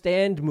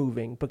understand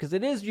moving because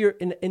it is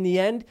in the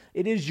end,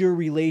 it is your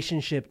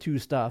relationship to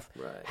stuff.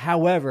 Right.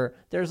 However,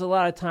 there's a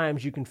lot of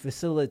times you can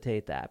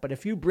facilitate that. But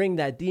if you bring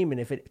that demon,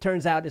 if it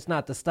turns out it's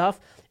not the stuff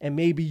and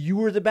maybe you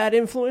were the bad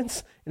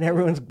influence and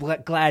everyone's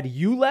glad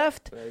you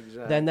left,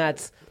 then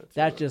that's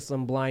just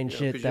some blind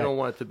shit. Because you don't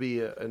want it to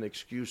be an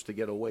excuse to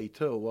get away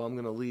too. Well, I'm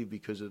going to leave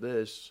because of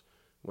this.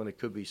 When it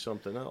could be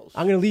something else.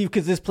 I'm going to leave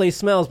because this place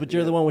smells, but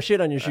you're the one with shit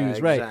on your shoes,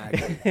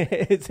 exactly.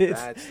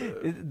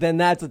 Right? Then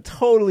that's a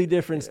totally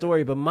different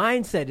story. But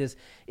mindset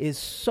is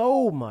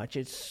so much.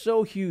 It's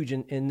so huge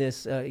in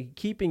this,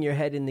 keeping your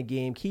head in the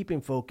game, keeping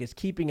focus,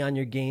 keeping on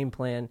your game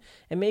plan.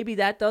 And maybe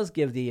that does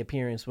give the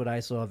appearance, what I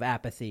saw, of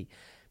apathy.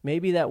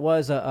 Maybe that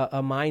was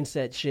a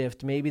mindset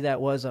shift. Maybe that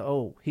was,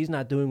 he's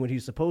not doing what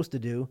he's supposed to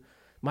do.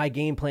 My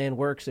game plan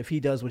works. If he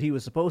does what he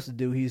was supposed to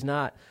do, he's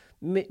not.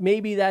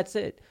 Maybe that's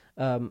it.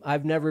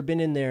 I've never been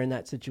in there in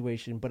that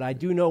situation, but I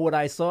do know what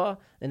I saw,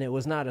 and it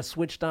was not a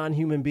switched-on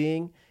human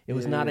being. It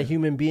was not a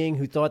human being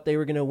who thought they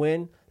were going to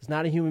win. It's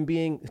not a human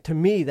being, to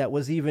me, that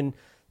was even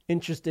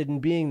interested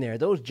in being there.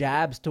 Those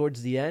jabs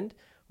towards the end,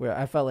 where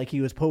I felt like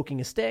he was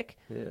poking a stick.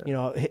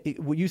 Yeah.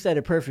 You said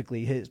it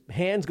perfectly. His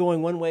hands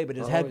going one way, but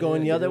his head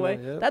going the other way.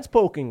 Yeah. That's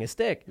poking a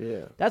stick.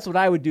 Yeah. That's what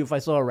I would do if I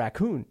saw a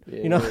raccoon.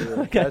 Yeah,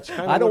 That's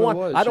kind of I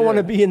don't want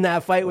to be in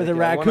that fight with a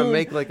raccoon. I want to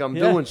make like I'm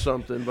doing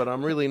something, but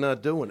I'm really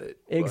not doing it.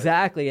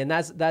 Exactly, and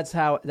that's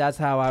how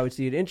I would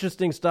see it.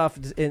 Interesting stuff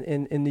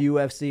in the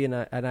UFC, and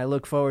I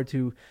look forward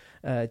to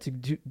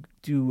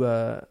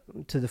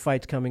the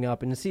fights coming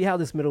up and to see how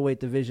this middleweight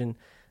division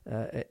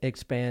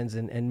expands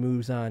and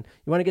moves on.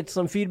 You want to get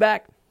some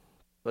feedback?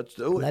 Let's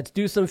do it. Let's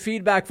do some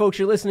feedback, folks.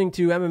 You're listening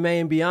to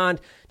MMA and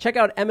Beyond. Check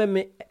out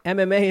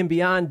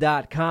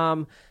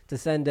MMAandBeyond.com to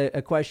send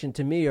a question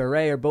to me or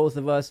Ray or both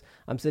of us.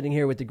 I'm sitting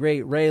here with the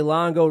great Ray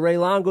Longo. Ray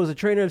Longo is a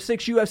trainer of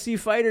 6 UFC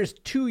fighters,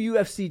 2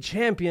 UFC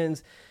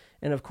champions,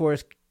 and of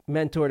course,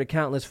 mentor to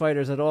countless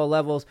fighters at all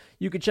levels.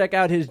 You can check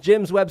out his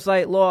gym's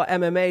website,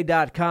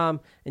 lawmma.com,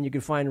 and you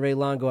can find Ray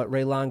Longo at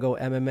Ray Longo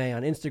MMA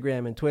on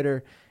Instagram and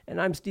Twitter.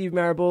 And I'm Steve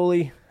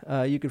Maraboli.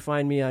 You can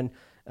find me on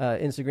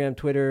Instagram,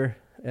 Twitter,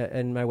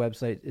 and my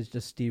website is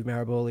just Steve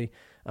Maraboli.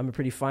 I'm a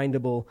pretty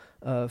findable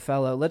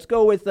fellow. Let's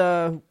go with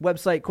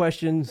website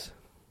questions.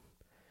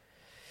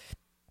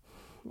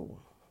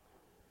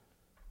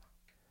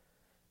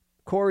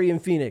 Corey in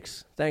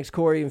Phoenix. Thanks,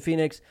 Corey in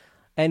Phoenix.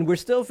 And we're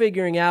still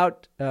figuring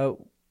out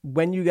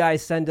when you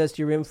guys send us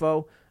your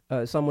info,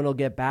 someone will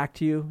get back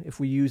to you if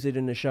we use it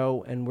in the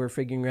show, and we're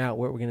figuring out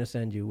what we're going to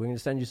send you. We're going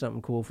to send you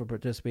something cool for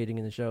participating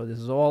in the show. This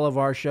is all of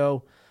our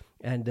show,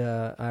 and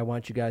I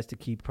want you guys to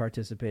keep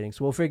participating.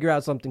 So we'll figure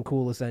out something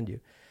cool to send you.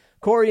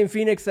 Corey in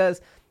Phoenix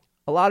says,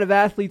 a lot of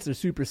athletes are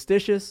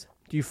superstitious.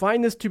 Do you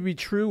find this to be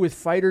true with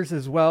fighters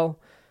as well?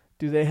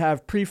 Do they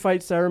have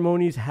pre-fight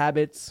ceremonies,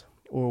 habits,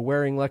 or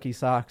wearing lucky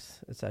socks,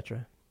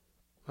 etc.?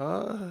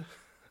 I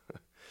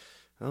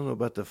don't know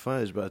about the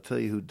fighters, but I'll tell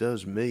you who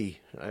does me.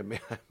 I mean,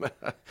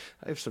 I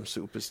have some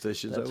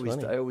superstitions.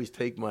 I always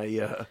take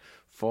my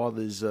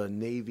father's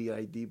Navy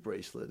ID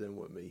bracelet in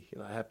with me. You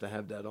know, I have to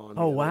have that on.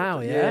 Oh,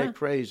 wow, yeah? Yeah,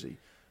 crazy.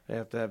 I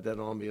have to have that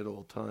on me at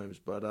all times.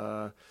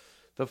 But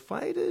the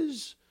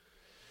fighters,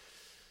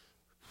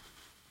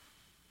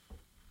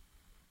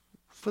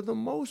 for the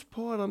most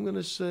part, I'm going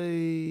to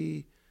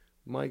say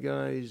my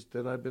guys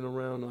that I've been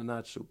around are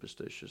not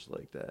superstitious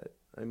like that.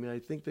 I mean, I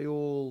think they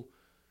all,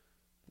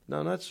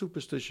 now not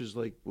superstitious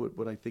like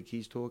what I think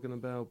he's talking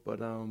about, but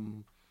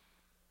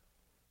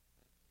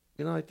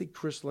you know, I think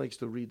Chris likes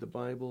to read the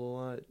Bible a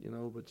lot, you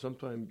know, but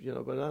sometimes, you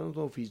know, but I don't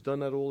know if he's done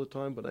that all the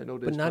time, but I know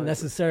there's But not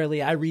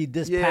necessarily, I read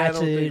this Yeah, I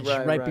don't think-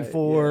 passage right,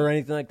 before yeah. or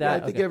anything like Yeah,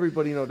 that. I think Okay.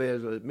 everybody, you know, they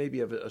have maybe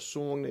have a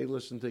song they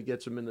listen to,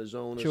 gets them in the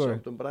zone or Sure.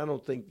 something, but I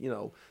don't think, you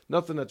know,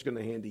 nothing that's going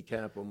to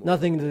handicap them.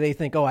 Nothing that they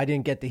think, oh, I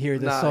didn't get to hear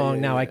this Nah, song,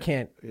 yeah, now I yeah,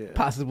 can't yeah.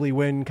 possibly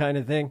win kind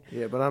of thing.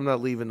 Yeah, but I'm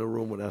not leaving the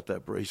room without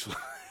that bracelet.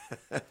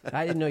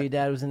 I didn't know your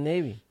dad was in the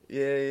Navy.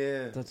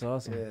 Yeah. That's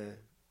awesome. Yeah,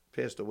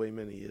 passed away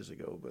many years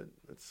ago, but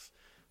that's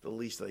the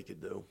least I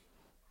could do.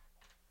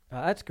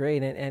 That's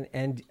great,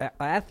 and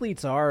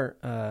athletes are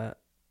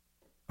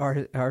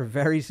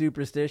very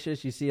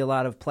superstitious. You see a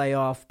lot of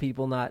playoff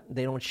people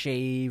they don't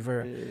shave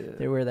or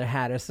they wear their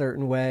hat a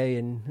certain way,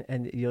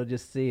 and you'll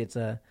just see it's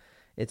an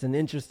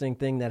interesting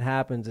thing that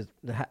happens. It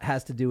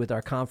has to do with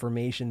our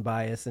confirmation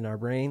bias in our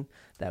brain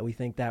that we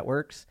think that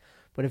works.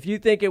 But if you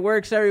think it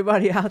works,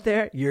 everybody out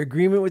there, your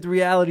agreement with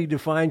reality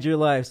defines your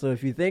life. So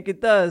if you think it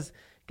does,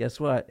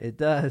 guess what? It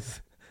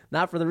does.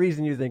 Not for the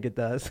reason you think it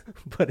does,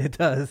 but it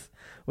does,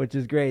 which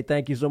is great.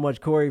 Thank you so much,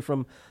 Corey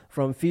from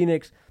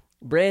Phoenix.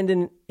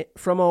 Brandon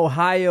from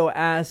Ohio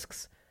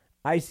asks,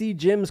 I see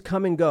gyms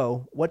come and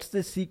go. What's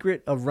the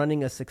secret of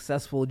running a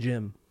successful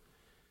gym?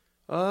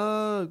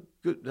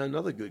 Good.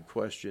 Another good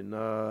question.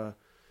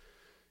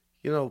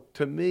 You know,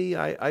 to me,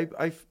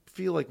 I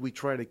feel like we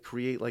try to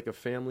create like a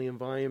family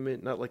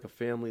environment, not like a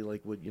family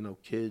like with, you know,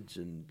 kids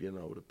and, you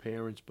know, the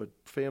parents, but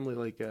family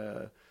like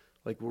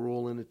we're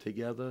all in it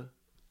together.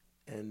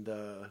 And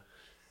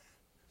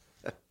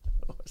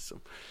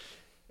awesome.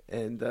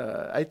 And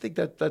I think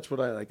that's what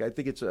I like. I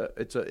think it's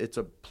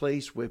a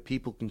place where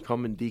people can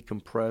come and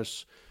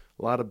decompress.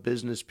 A lot of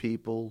business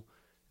people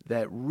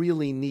that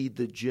really need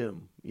the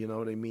gym. You know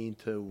what I mean?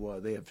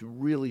 They have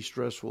really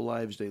stressful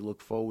lives. They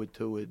look forward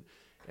to it,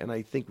 and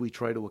I think we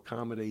try to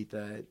accommodate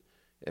that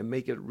and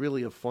make it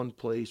really a fun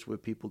place where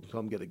people can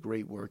come get a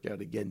great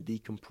workout again,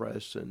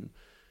 decompress. And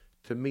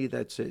to me,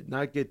 that's it.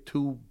 Not get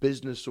too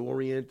business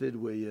oriented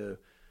where you're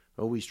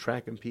always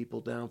tracking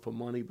people down for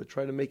money, but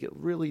try to make it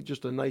really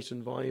just a nice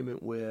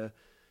environment where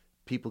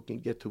people can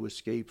get to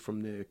escape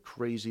from their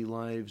crazy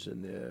lives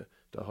and the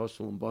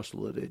hustle and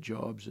bustle of their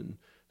jobs. And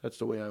that's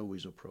the way I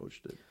always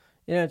approached it.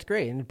 Yeah, it's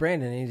great. And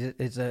Brandon,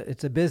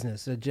 it's a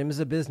business. A gym is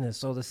a business,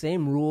 so the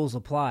same rules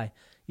apply.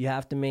 You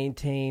have to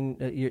maintain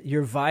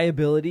your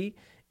viability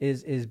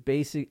is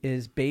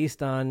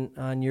based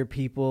on your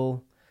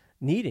people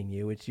needing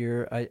you. It's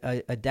your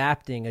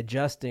adapting,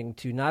 adjusting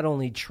to not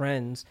only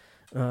trends,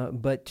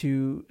 but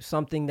to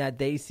something that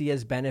they see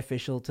as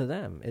beneficial to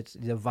them. It's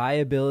the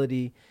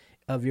viability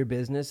of your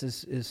business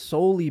is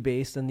solely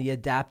based on the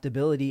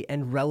adaptability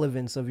and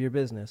relevance of your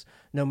business.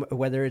 No,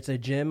 whether it's a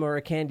gym or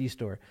a candy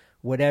store,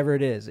 whatever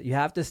it is, you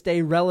have to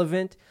stay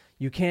relevant.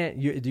 You can't.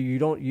 You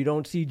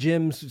don't see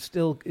gyms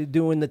still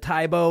doing the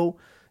Taibo,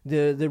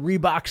 the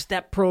Reebok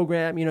Step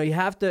program. You know, you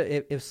have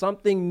to. If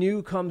something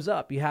new comes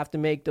up, you have to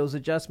make those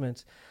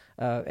adjustments.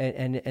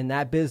 And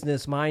that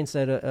business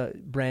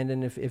mindset,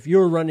 Brandon, if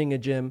you're running a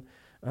gym,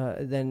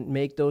 then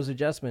make those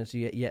adjustments.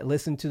 You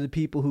listen to the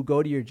people who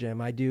go to your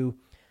gym. I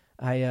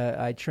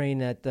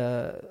train at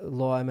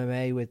Law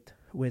MMA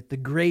with the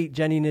great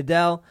Jenny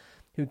Nadell,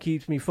 who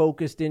keeps me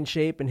focused, in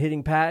shape, and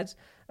hitting pads.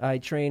 I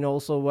train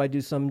also. I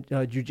do some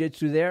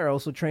jiu-jitsu there. I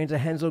also train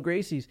at Renzo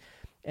Gracie's.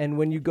 And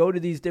when you go to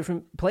these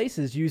different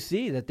places, you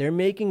see that they're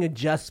making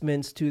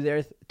adjustments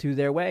to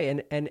their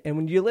way. And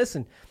when you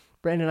listen,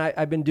 Brandon,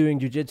 I've been doing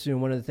jiu-jitsu,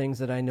 and one of the things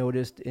that I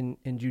noticed in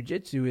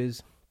jiu-jitsu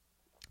is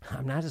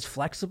I'm not as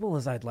flexible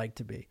as I'd like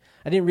to be.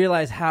 I didn't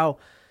realize how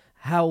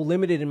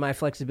limited in my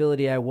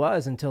flexibility I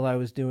was until I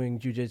was doing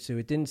jiu-jitsu.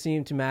 It didn't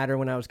seem to matter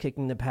when I was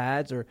kicking the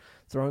pads or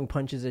throwing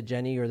punches at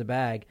Jenny or the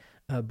bag.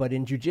 But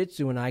in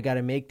jiu-jitsu, when I got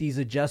to make these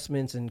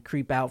adjustments and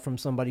creep out from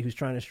somebody who's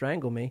trying to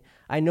strangle me,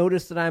 I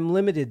noticed that I'm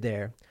limited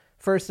there.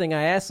 First thing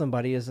I ask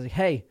somebody is, like,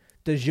 hey,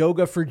 does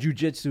yoga for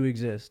jiu-jitsu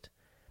exist?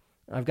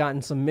 I've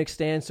gotten some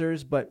mixed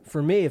answers, but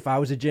for me, if I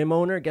was a gym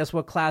owner, guess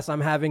what class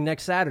I'm having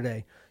next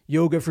Saturday?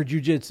 Yoga for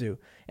jiu-jitsu.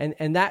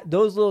 And that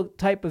those little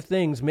type of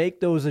things make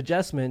those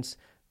adjustments.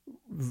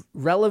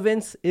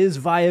 Relevance is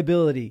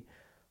viability.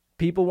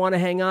 People want to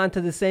hang on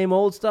to the same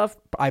old stuff.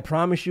 I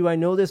promise you I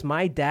know this.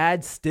 My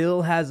dad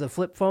still has a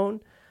flip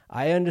phone.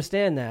 I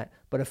understand that.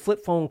 But a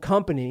flip phone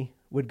company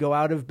would go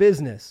out of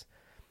business.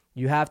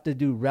 You have to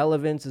do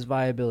relevance as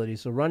viability.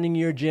 So running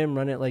your gym,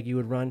 run it like you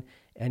would run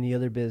any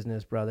other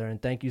business, brother.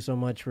 And thank you so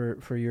much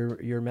for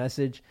your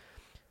message.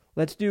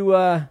 Let's do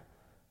one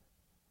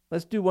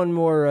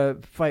more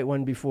fight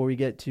one before we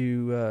get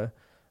to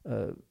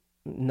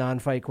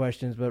non-fight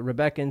questions. But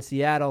Rebecca in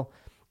Seattle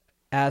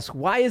asks,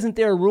 why isn't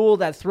there a rule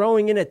that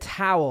throwing in a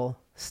towel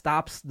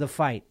stops the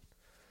fight?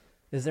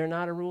 Is there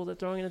not a rule that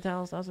throwing in a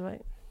towel stops the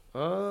fight?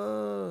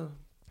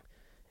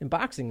 In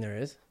boxing, there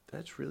is.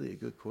 That's really a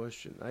good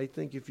question. I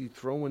think if you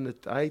throw in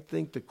I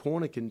think the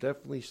corner can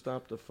definitely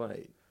stop the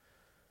fight,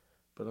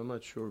 but I'm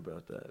not sure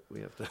about that.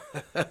 We have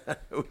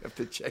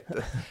to check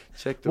the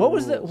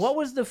rules. What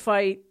was the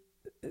fight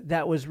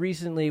that was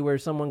recently where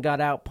someone got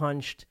out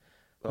punched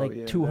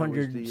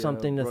 200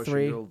 something to Russian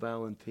 3? Girl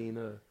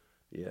Valentina,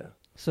 yeah.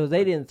 So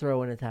they didn't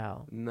throw in a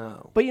towel.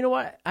 No. But you know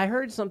what? I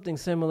heard something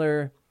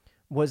similar.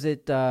 Was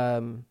it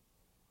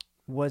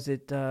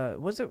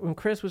when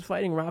Chris was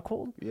fighting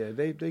Rockhold? Yeah,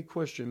 they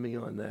questioned me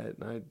on that,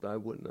 and I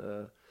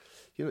wouldn't.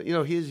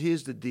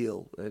 Here's the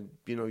deal, and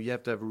you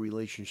have to have a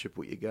relationship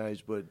with your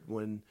guys. But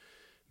when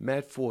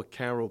Matt fought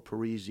Carol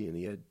Parisian,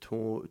 he had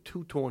two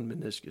torn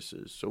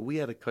meniscuses, so we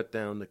had to cut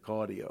down the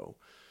cardio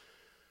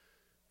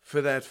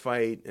for that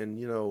fight, and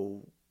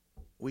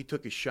we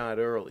took a shot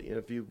early. And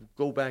if you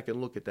go back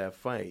and look at that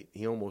fight,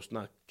 he almost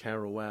knocked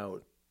Carol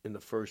out in the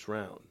first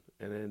round.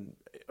 And then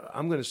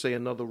I'm going to say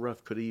another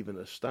ref could even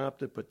have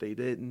stopped it, but they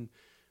didn't.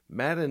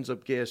 Matt ends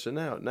up gassing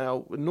out.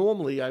 Now,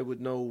 normally I would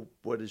know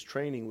what his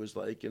training was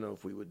like,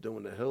 if we were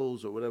doing the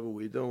hills or whatever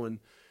we were doing.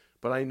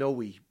 But I know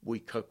we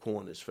cut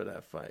corners for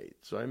that fight.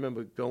 So I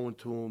remember going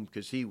to him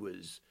because he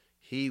was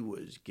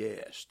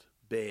gassed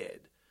bad.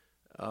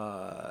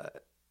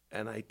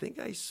 And I think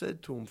I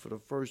said to him for the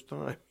first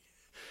time,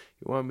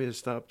 you want me to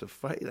stop the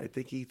fight? I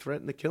think he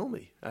threatened to kill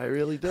me. I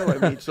really do. I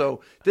mean,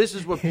 so this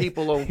is what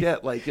people don't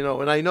get.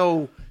 And I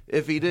know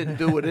if he didn't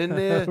do it in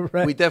there,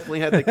 right. We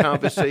definitely had the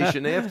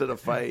conversation after the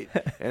fight.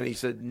 And he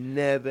said,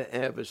 never,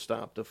 ever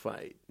stop the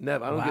fight.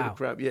 Never. I don't give a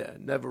crap. Yeah,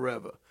 never,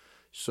 ever.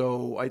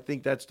 So I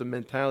think that's the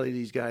mentality of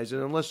these guys.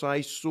 And unless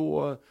I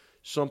saw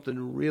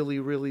something really,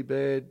 really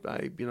bad,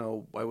 I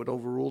would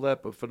overrule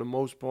that. But for the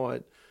most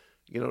part,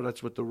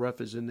 that's what the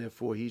ref is in there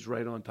for. He's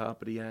right on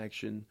top of the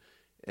action.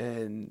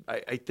 And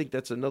I think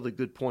that's another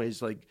good point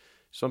is like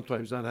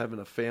sometimes not having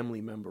a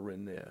family member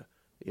in there,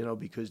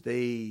 because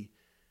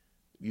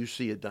you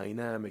see a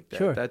dynamic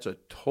that's a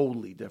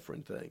totally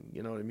different thing.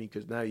 You know what I mean?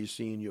 Because now you're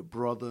seeing your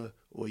brother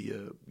or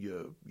your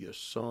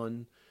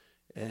son.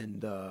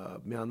 And,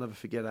 I'll never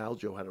forget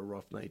Aljo had a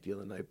rough night the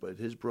other night, but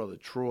his brother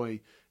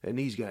Troy and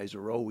these guys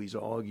are always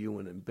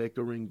arguing and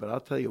bickering. But I'll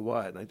tell you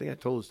what, and I think I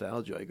told this to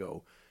Aljo, I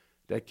go,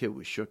 that kid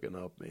was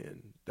shooken up,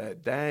 man.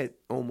 That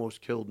almost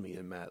killed me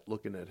in Matt,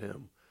 looking at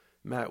him.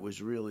 Matt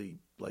was really,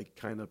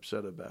 kind of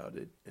upset about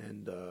it.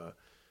 And,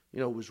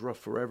 it was rough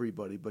for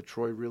everybody, but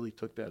Troy really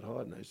took that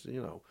hard. And I said,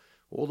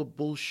 all the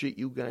bullshit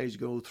you guys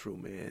go through,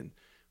 man,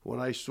 what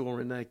I saw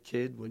in that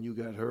kid when you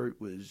got hurt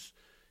was,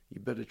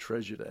 you better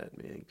treasure that,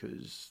 man,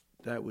 because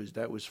that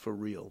was for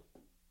real,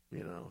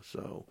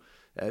 So,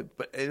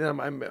 and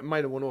I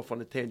might have went off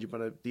on a tangent,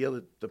 but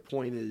the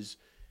point is,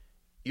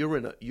 you're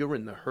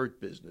in the hurt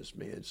business,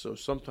 man. So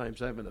sometimes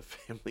having a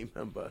family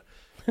member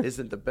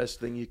isn't the best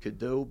thing you could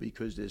do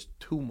because there's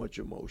too much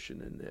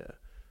emotion in there.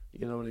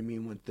 You know what I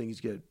mean? When things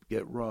get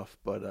rough,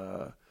 but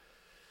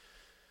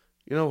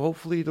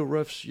hopefully the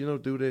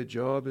refs do their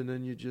job and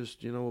then you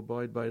just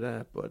abide by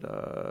that. But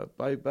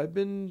I've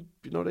been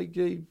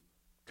they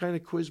kind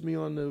of quizzed me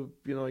on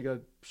I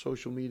got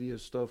social media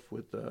stuff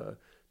with the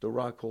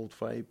Rockhold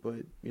fight,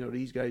 but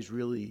these guys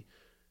really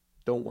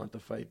don't want the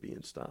fight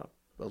being stopped.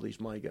 At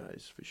least my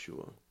guys, for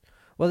sure.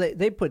 Well,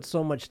 they put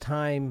so much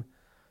time.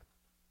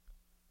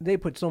 They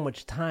put so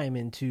much time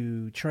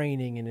into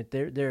training, and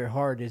their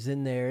heart is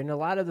in there. And a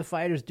lot of the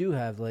fighters do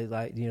have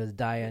the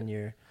die on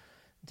your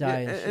die.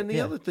 And the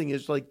other thing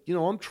is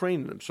I'm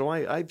training them, so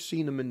I've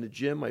seen them in the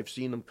gym. I've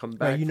seen them come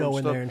back. Right,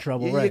 when they're in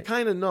trouble. You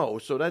kind of know.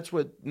 So that's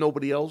what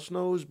nobody else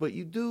knows, but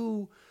you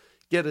do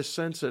get a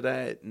sense of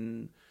that,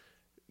 and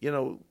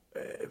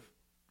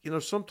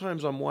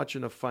sometimes I'm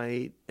watching a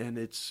fight and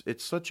it's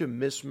such a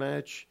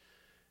mismatch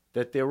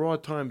that there are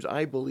times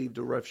I believe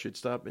the ref should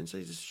stop and say,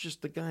 it's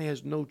just the guy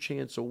has no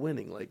chance of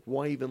winning. Like,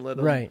 why even let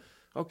him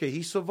okay,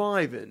 he's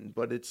surviving,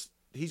 but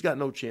he's got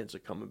no chance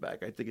of coming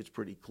back. I think it's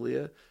pretty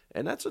clear,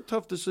 and that's a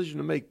tough decision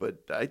to make. But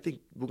I think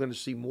we're going to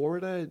see more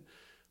of that.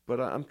 But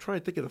I'm trying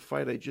to think of the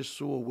fight I just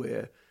saw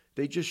where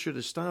they just should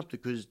have stopped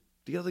it because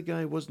the other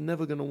guy was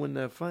never going to win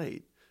that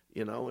fight,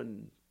 and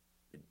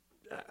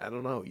I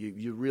don't know.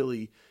 You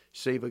really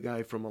save a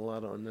guy from a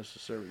lot of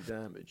unnecessary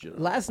damage.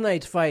 Last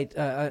night's fight,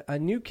 a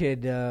new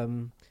kid,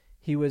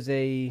 he was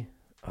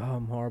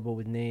I'm horrible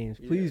with names.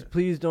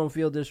 Please don't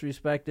feel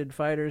disrespected,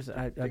 fighters.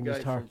 The I'm guy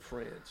just hard. from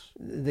France.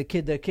 The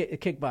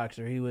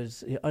kickboxer. He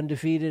was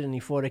undefeated, and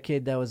he fought a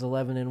kid that was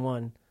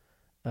 11-1.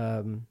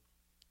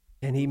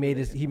 And he made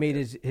his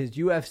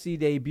UFC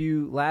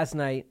debut last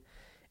night,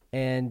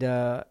 and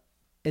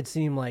it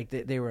seemed like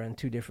they were on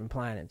two different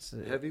planets.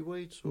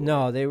 Heavyweights?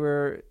 No, they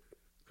were.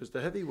 Because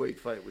the heavyweight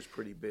fight was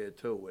pretty bad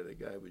too, where the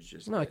guy was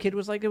just. No, a kid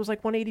was like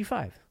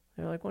 185.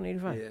 They were like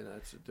 185. Yeah,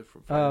 that's a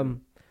different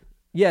fight.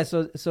 Yeah,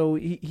 so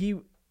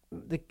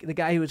the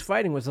guy he was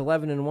fighting was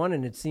 11-1,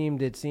 and it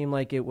seemed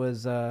like it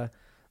was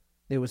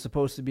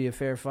supposed to be a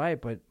fair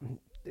fight, but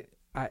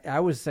I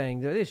was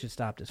saying that they should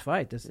stop this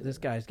fight. This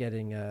guy's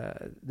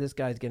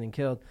getting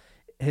killed.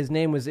 His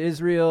name was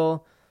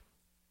Israel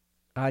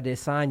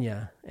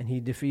Adesanya, and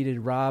he defeated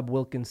Rob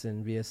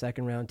Wilkinson via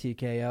second round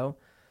TKO.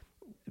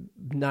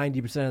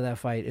 90% of that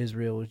fight,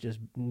 Israel was just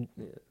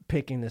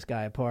picking this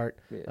guy apart.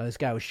 This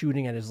guy was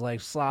shooting at his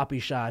legs, sloppy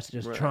shots,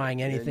 just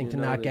trying anything to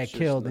not get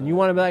killed. And you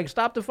want to be like,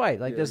 stop the fight.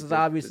 Like, this is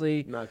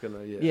obviously not gonna.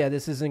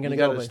 This isn't gonna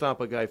go. You got to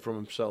stop a guy from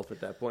himself at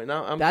that point.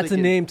 Now, that's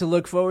thinking, a name to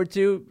look forward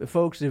to,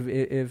 folks.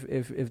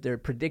 If their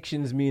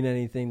predictions mean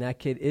anything, that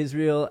kid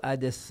Israel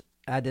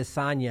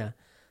Adesanya.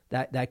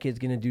 That kid's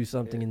going to do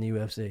something in the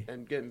UFC.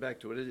 And getting back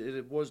to it,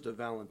 it was the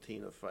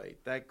Valentina fight.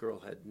 That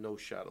girl had no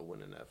shot of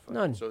winning that fight.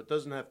 None. So it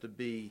doesn't have to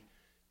be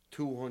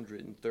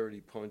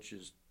 230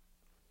 punches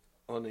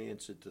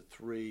unanswered to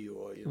 3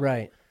 or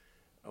right.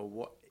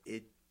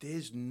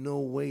 There's no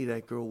way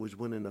that girl was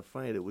winning the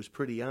fight. It was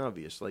pretty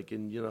obvious. Like,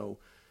 you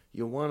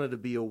want her to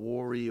be a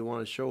warrior, you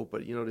want to show it,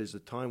 but there's a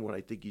time when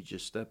I think you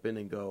just step in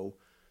and go,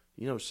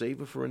 save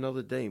her for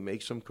another day,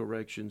 make some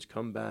corrections,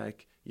 come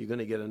back. You're going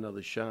to get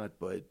another shot,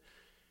 but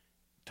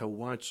to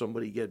watch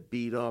somebody get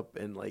beat up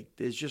and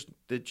they're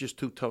just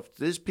too tough.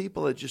 There's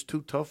people that are just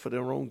too tough for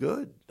their own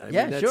good. I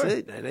mean, that's sure.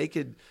 it.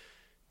 And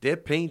their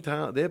pain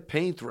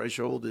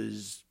threshold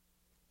is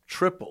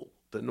triple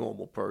the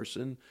normal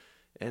person,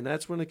 and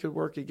that's when it could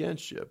work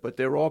against you. But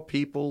there are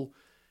people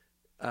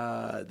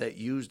that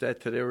use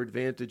that to their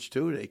advantage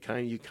too.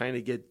 You kind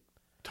of get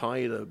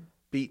tired of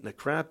beating the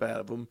crap out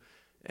of them,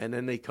 and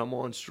then they come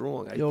on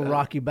strong. The old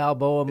Rocky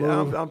Balboa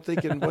move. I'm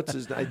thinking, what's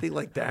his name? I think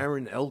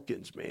Darren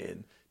Elkins,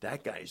 man.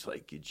 That guy's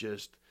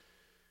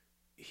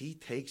he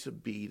takes a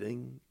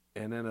beating,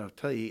 and then I'll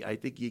tell you, I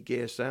think you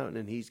gas out, and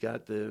then he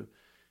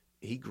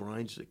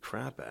grinds the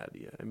crap out of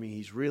you. I mean,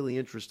 he's really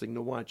interesting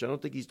to watch. I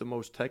don't think he's the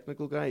most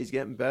technical guy. He's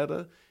getting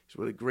better. He's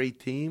with a great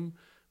team,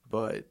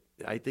 but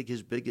I think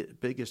his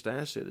biggest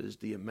asset is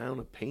the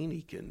amount of pain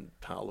he can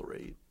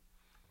tolerate.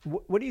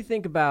 What do you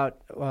think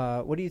about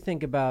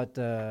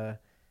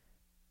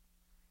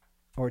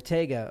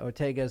Ortega?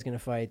 Ortega is going to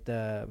fight.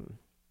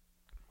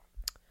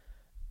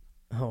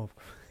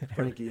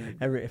 Frankie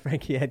Edgar.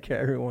 Frankie Edgar.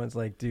 Everyone's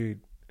like, dude.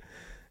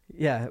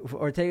 Yeah,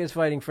 Ortega's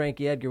fighting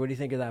Frankie Edgar. What do you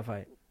think of that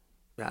fight?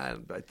 I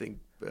think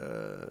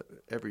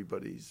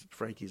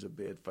Frankie's a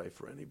bad fight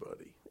for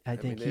anybody. I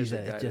think he's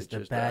just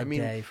a bad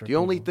day for the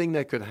only thing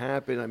that could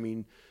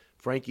happen,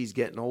 Frankie's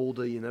getting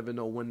older. You never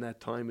know when that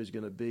time is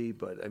going to be.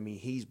 But,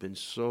 he's been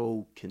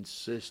so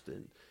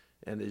consistent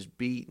and has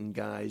beaten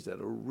guys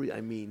that are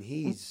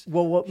he's...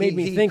 Well, what made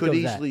me think of that?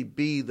 He could easily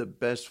be the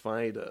best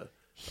fighter.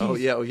 Oh,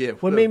 yeah.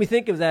 What made me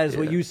think of that is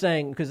what you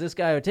saying, because this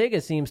guy Ortega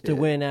seems to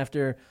win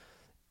after,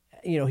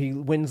 he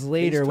wins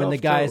later when the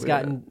guy's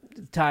gotten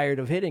tired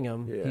of hitting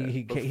him. Yeah.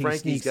 He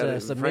sneaks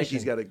a submission.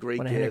 Frankie's got a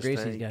great gas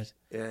tank, guys.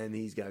 And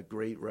he's got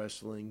great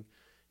wrestling.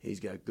 He's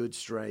got good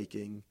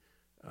striking.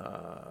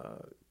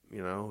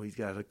 He's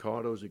got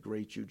Ricardo's a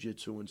great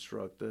jiu-jitsu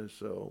instructor,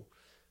 so...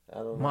 I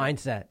don't know.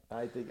 Mindset.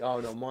 I think,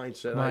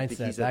 mindset. I think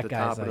he's at the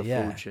top of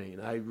the food chain.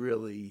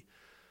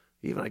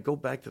 I go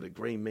back to the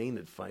Gray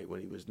Maynard fight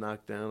when he was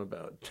knocked down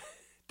about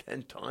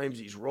 10 times.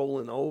 He's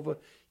rolling over,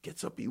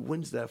 gets up, he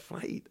wins that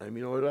fight.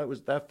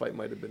 That fight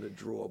might have been a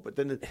draw, but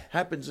then it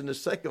happens in the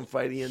second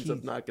fight. He ends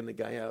up knocking the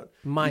guy out.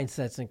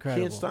 Mindset's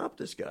incredible. Can't stop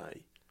this guy.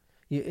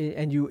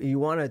 You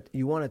want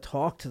to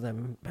talk to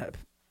them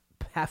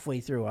halfway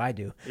through. I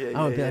do.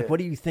 I would be like, what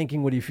are you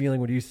thinking? What are you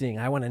feeling? What are you seeing?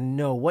 I want to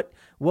know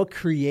what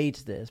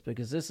creates this,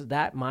 because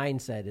that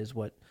mindset is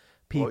what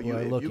people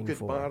are looking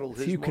for.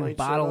 If you can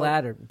bottle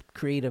that or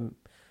create a...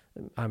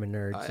 I'm a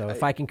nerd, so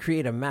if I can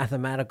create a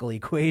mathematical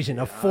equation,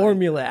 a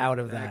formula out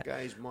of that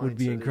would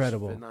be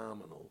incredible.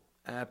 Phenomenal,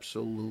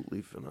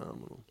 absolutely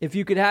phenomenal. If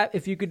you were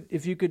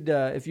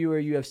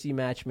a UFC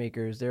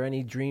matchmaker, is there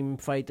any dream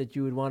fight that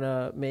you would want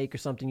to make or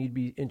something you'd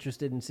be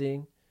interested in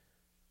seeing?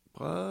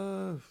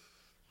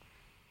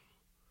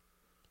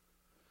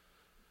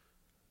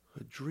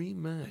 A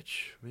dream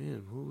match,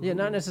 man. Yeah,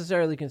 not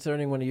necessarily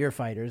concerning one of your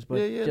fighters, but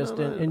just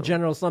in no.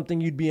 general,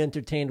 something you'd be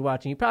entertained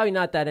watching. You're probably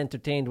not that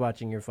entertained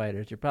watching your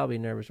fighters. You're probably a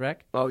nervous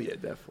wreck. Oh yeah,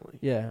 definitely.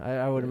 Yeah,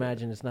 I would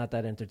imagine it's not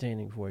that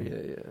entertaining for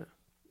you. Yeah.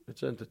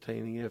 It's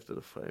entertaining after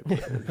the fight,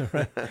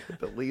 but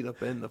the lead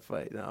up and the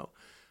fight. Now,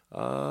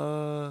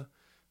 I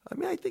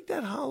mean, I think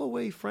that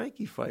Holloway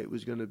Frankie fight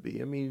was going to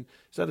be. I mean,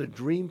 is that a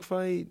dream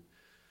fight?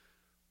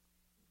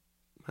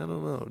 I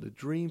don't know. The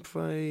dream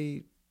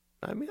fight.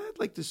 I mean, I'd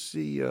like to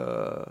see.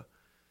 I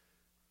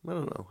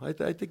don't know. I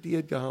think the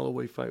Edgar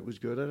Holloway fight was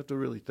good. I'd have to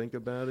really think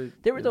about it.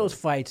 There were those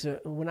fights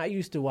when I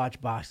used to watch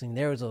boxing.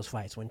 There was those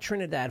fights when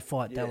Trinidad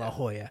fought De La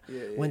Hoya,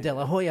 when De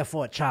La Hoya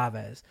fought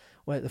Chavez.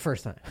 Well, the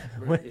first time,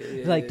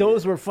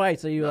 those were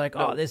fights that you were like,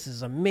 "Oh, this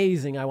is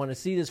amazing! I want to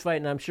see this fight."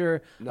 And I'm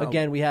sure,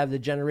 again, we have the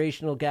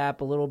generational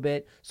gap a little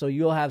bit, so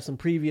you'll have some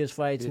previous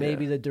fights,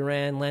 maybe the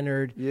Duran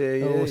Leonard,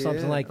 or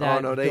something like that. Oh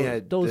no, they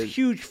had those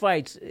huge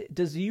fights.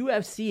 Does the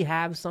UFC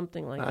have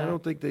something like that? I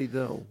don't think they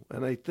do,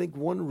 and I think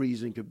one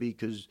reason could be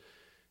because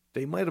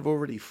they might have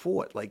already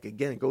fought. Like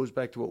again, it goes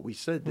back to what we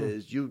said.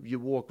 Is you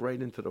walk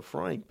right into the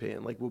frying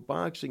pan. Like with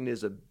boxing,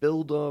 there's a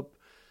build up.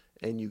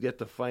 And you get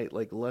to fight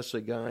like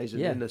lesser guys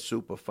and then the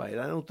super fight.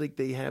 I don't think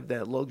they have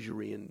that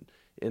luxury in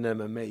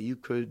MMA. You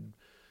could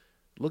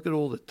look at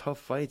all the tough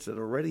fights that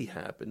already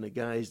happened, the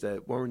guys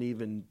that weren't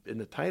even in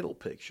the title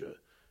picture,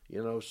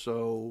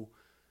 So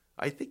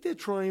I think they're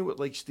trying with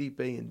like Stipe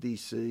and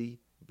DC,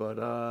 but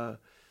I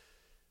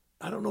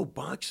don't know.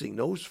 Boxing,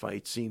 those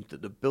fights seemed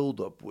the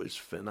build-up was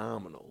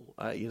phenomenal.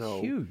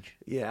 Huge.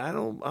 Yeah,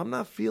 I'm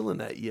not feeling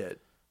that yet,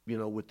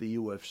 with the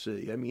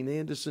UFC. I mean,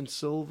 Anderson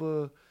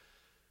Silva.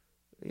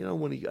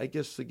 When he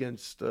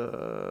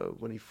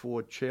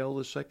fought Chael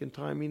the second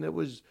time, I mean, it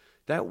was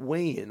that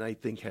weigh-in, I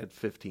think, had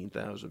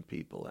 15,000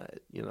 people at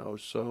it,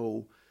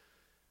 so,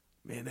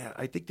 man,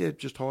 I think they're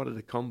just harder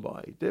to come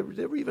by.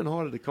 They're even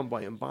harder to come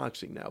by in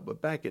boxing now,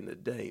 but back in the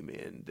day,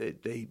 man,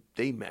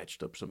 they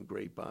matched up some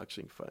great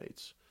boxing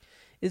fights.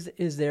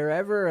 Is there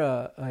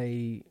ever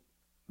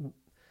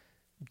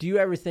do you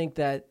ever think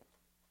that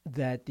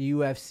the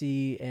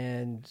UFC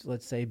and,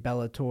 let's say,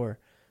 Bellator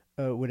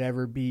would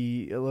ever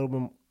be a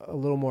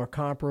little more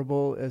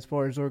comparable as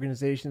far as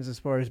organizations, as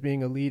far as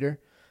being a leader?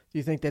 Do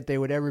you think that they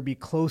would ever be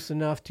close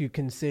enough to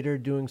consider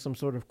doing some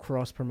sort of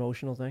cross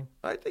promotional thing?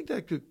 I think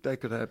that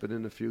could happen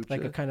in the future.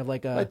 Like a kind of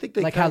like I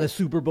think how the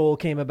Super Bowl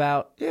came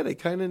about. Yeah, they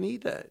kind of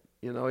need that.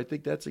 I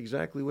think that's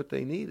exactly what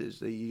they need.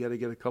 You got to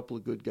get a couple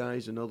of good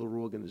guys in other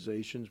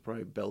organizations.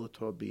 Probably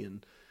Bellator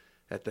being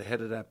at the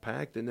head of that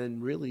pack, and then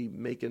really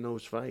making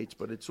those fights.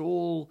 But it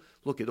all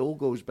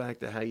goes back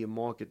to how you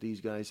market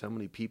these guys, how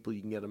many people you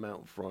can get them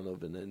out in front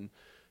of, and then,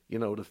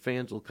 the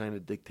fans will kind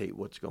of dictate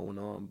what's going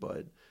on.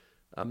 But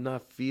I'm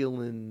not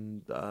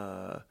feeling,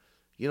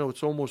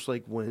 it's almost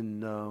like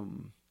when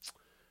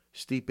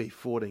Stipe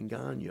fought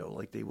Ngannou,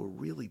 like they were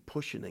really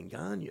pushing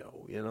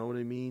Ngannou, you know what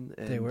I mean?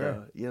 And, they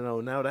were.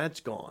 Now that's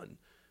gone.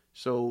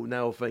 So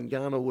now if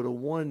Ngannou would have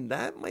won,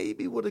 that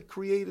maybe would have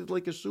created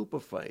like a super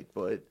fight,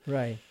 but...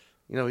 Right.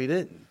 He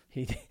didn't.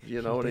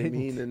 You know what I didn't.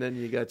 mean? And then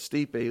you got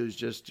Stipe, who's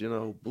just,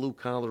 blue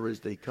collar as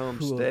they come,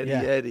 steady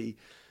Eddie.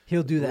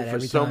 He'll do that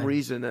every time. For some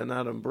reason, they're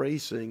not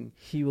embracing.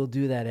 He will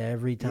do that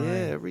every time.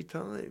 Yeah, every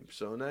time.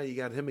 So now you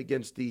got him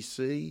against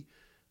DC,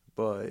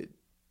 but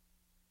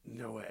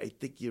I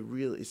think you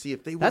really see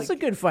if they. That's a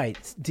good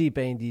fight, Stipe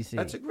and DC.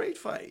 That's a great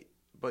fight,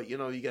 but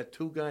you got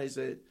two guys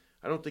that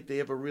I don't think they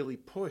ever really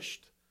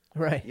pushed.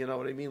 Right. You know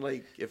what I mean?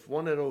 Like, if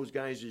one of those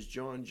guys is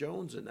John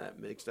Jones in that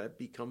mix, that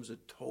becomes a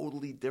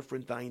totally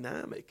different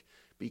dynamic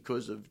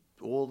because of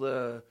all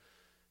the,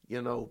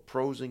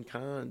 pros and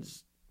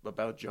cons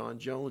about John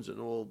Jones and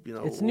all,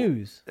 It's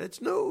news.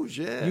 It's news,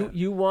 yeah.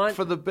 You want...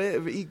 For the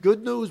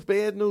good news,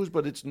 bad news,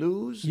 but it's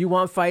news. You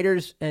want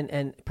fighters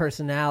and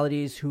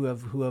personalities who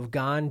have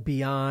gone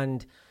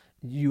beyond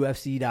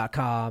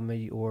UFC.com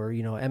or,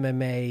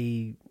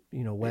 MMA,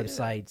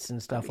 websites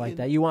and stuff like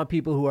that. You want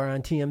people who are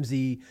on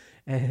TMZ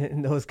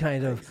and those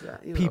kind of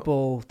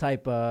people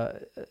type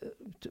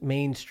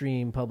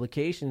mainstream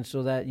publications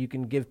so that you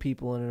can give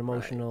people an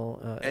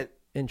emotional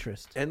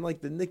interest. And like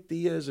the Nick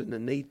Diaz and the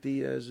Nate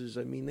Diaz's,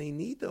 I mean, they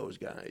need those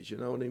guys, you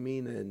know what I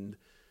mean? And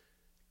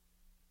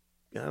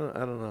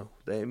I don't know.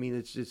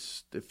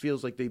 It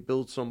feels like they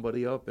build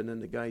somebody up and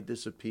then the guy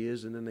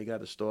disappears and then they got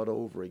to start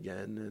over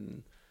again,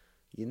 and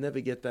you never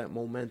get that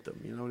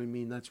momentum, you know what I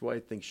mean? That's why I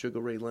think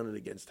Sugar Ray Leonard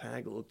against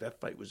Hagler, look, that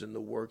fight was in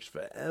the works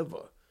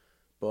forever.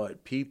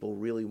 But people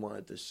really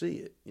wanted to see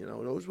it.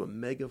 Those were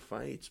mega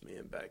fights,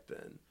 man, back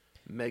then.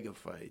 Mega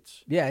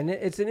fights. Yeah, and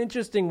it's an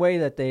interesting way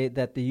that the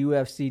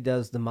UFC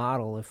does the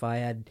model. If I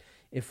had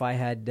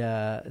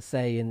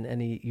say in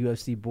any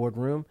UFC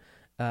boardroom,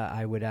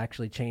 I would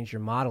actually change your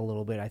model a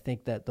little bit. I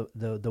think that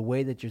the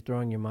way that you're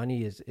throwing your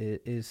money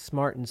is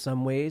smart in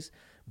some ways,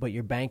 but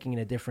you're banking in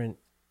a different.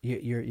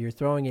 You're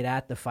throwing it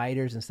at the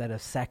fighters instead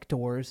of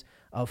sectors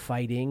of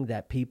fighting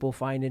that people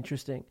find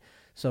interesting.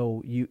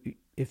 So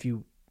if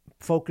you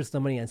focus the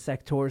money on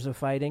sectors of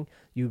fighting,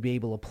 you would be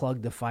able to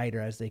plug the fighter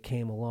as they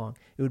came along.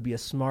 It would be a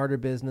smarter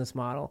business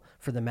model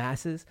for the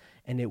masses,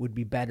 and it would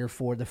be better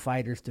for the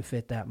fighters to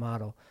fit that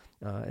model.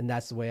 And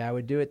that's the way I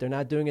would do it. They're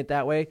not doing it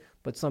that way,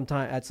 but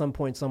at some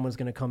point, someone's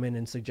going to come in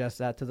and suggest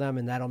that to them,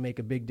 and that'll make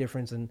a big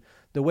difference in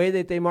the way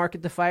that they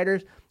market the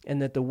fighters, and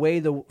that the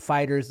way the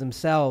fighters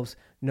themselves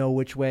know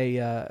which way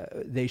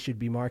they should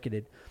be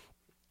marketed.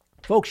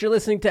 Folks, you're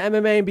listening to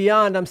MMA and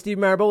Beyond. I'm Steve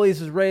Maraboli. This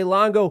is Ray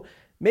Longo.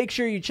 Make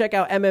sure you check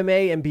out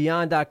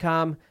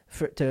MMAandBeyond.com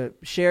to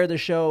share the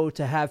show,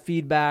 to have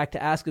feedback,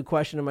 to ask a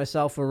question to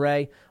myself or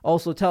Ray.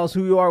 Also, tell us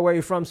who you are, where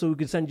you're from, so we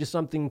can send you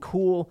something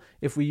cool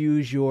if we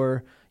use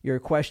your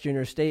question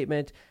or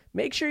statement.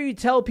 Make sure you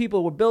tell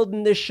people we're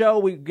building this show.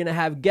 We're going to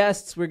have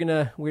guests. We're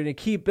going to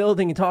keep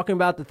building and talking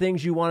about the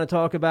things you want to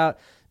talk about.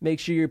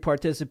 Make sure you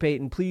participate,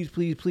 and please,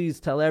 please,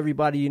 please tell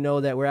everybody you know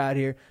that we're out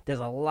here. There's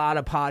a lot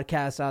of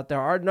podcasts out there.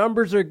 Our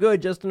numbers are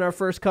good just in our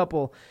first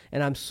couple,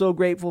 and I'm so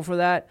grateful for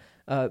that.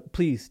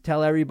 Please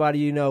tell everybody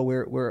you know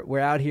we're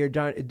out here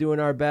doing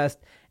our best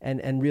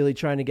and really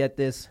trying to get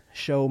this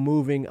show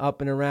moving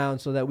up and around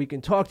so that we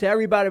can talk to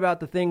everybody about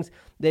the things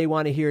they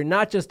want to hear,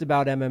 not just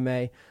about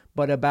MMA,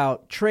 but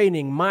about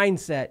training,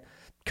 mindset,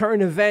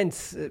 current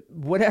events,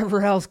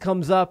 whatever else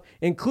comes up,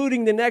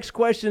 including the next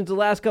questions, the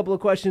last couple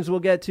of questions we'll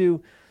get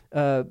to.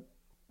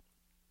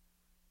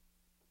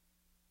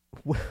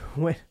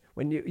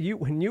 When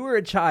you were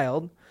a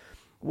child,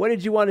 what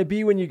did you want to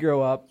be when you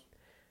grow up?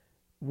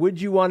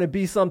 Would you want to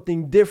be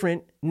something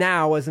different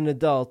now as an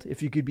adult?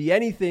 If you could be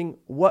anything,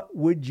 what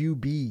would you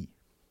be?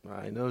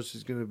 I know this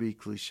is going to be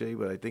cliche,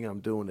 but I think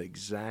I'm doing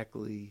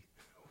exactly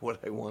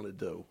what I want to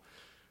do.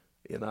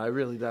 I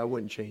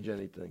wouldn't change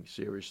anything,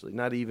 seriously.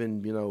 Not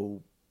even,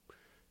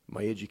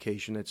 my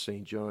education at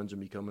St. John's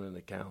and becoming an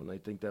accountant. I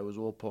think that was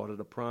all part of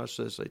the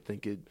process. I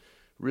think it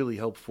really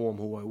helped form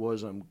who I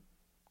was. I'm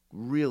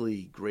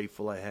really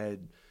grateful I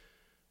had,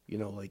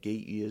 like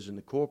 8 years in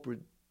the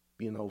corporate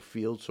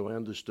field, so I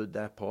understood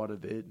that part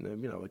of it.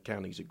 And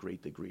accounting's a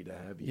great degree to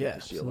have. You get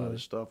to see a lot of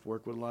stuff,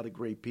 work with a lot of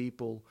great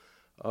people.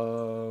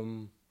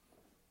 So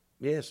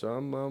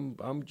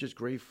I'm just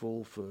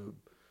grateful for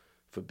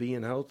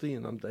being healthy,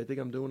 and I think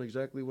I'm doing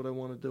exactly what I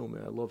want to do,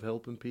 man. I love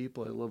helping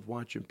people. I love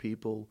watching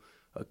people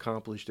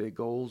accomplish their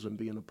goals and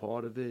being a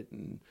part of it.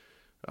 And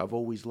I've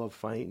always loved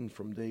fighting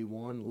from day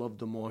one. Loved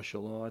the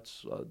martial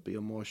arts. I'll be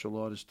a martial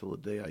artist till the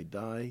day I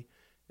die.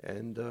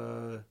 And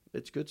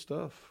it's good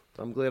stuff.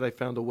 I'm glad I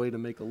found a way to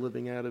make a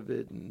living out of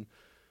it and,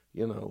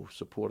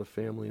 support a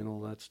family and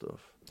all that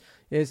stuff.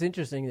 Yeah, it's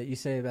interesting that you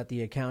say about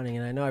the accounting,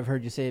 and I know I've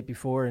heard you say it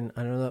before, and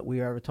I don't know that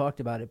we ever talked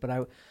about it,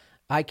 but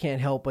I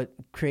can't help but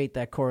create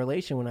that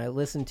correlation when I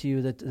listen to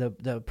you,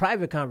 the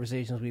private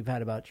conversations we've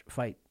had about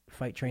fight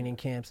training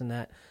camps and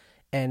that,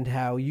 and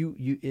how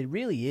it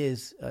really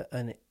is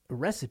a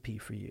recipe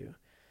for you.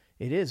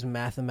 It is a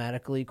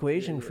mathematical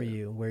equation for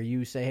you where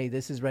you say, hey,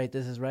 this is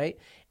right.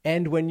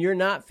 And when you're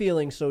not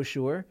feeling so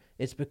sure,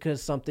 it's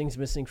because something's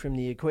missing from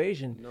the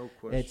equation. No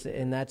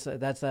question. That's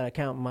that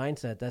accountant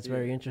mindset. That's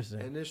very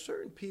interesting. And there's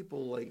certain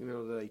people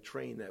that I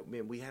train that,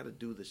 man, we had to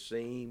do the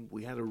same.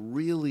 We had to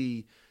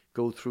really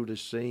go through the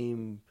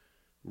same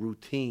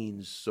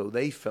routines so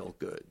they felt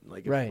good.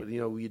 Like, if,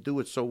 you do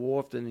it so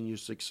often and you're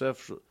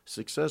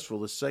successful,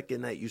 the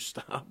second that you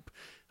stop,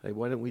 hey,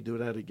 why don't we do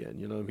that again?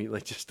 You know what I mean?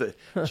 Like, just to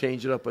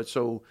change it up. But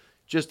so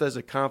just as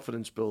a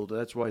confidence builder,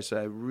 that's why I say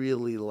I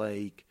really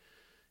like,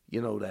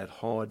 that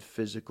hard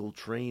physical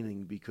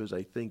training, because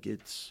I think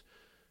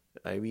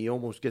you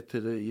almost get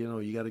to the,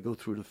 you got to go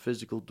through the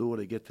physical door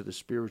to get to the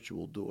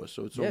spiritual door.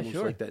 So it's almost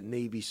like that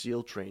Navy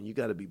SEAL training. You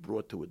got to be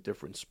brought to a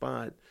different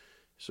spot.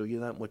 So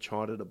you're that much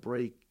harder to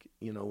break,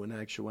 in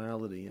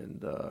actuality.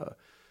 And,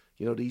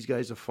 these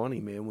guys are funny,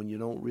 man. When you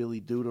don't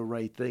really do the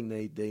right thing,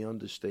 they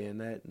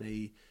understand that,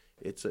 and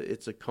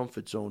it's a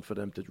comfort zone for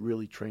them to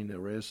really train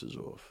their asses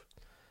off.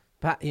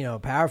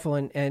 Powerful,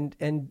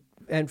 and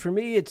for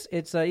me,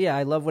 it's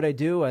I love what I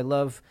do. I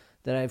love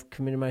that I've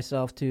committed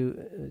myself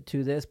to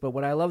this. But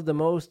what I love the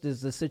most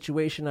is the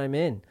situation I'm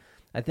in.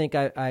 I think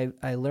I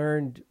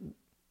learned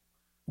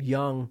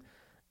young,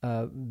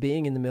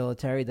 being in the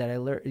military, that I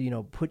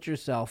learned, put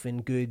yourself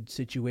in good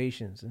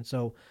situations. And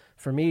so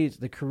for me,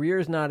 the career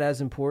is not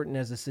as important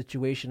as the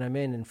situation I'm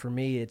in. And for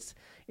me, it's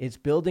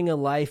building a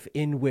life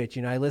in which,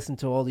 I listen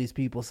to all these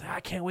people say, I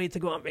can't wait to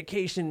go on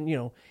vacation,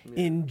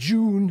 in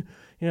June,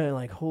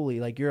 like, holy,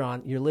 like you're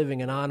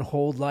living an on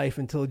hold life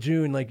until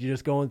June. Like you're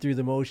just going through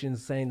the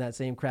motions, saying that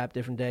same crap,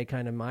 different day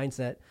kind of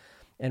mindset.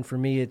 And for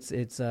me,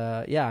 it's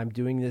I'm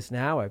doing this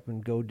now. I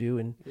can go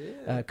do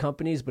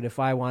companies, but if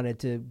I wanted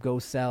to go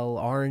sell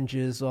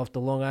oranges off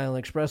the Long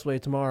Island Expressway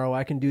tomorrow,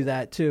 I can do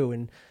that too,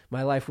 and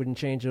my life wouldn't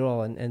change at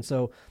all. And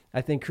so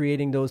I think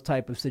creating those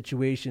type of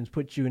situations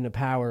puts you in the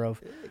power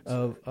of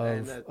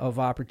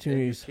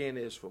opportunities. And you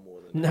can't ask for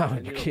more than that.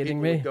 No, you're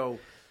kidding me. Go,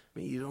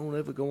 You don't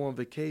ever go on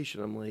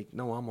vacation. I'm like,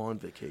 no, I'm on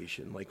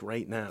vacation, like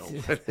right now.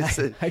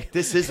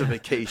 This is a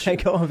vacation. I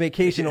go on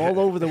vacation all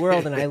over the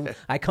world, and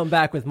I come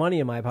back with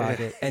money in my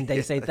pocket, and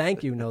they say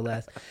thank you, no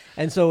less.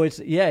 And so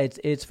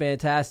it's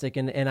fantastic,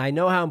 and I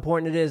know how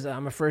important it is.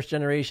 I'm a first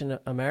generation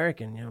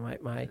American. You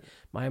know,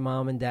 my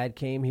mom and dad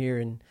came here,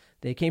 and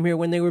they came here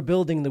when they were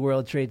building the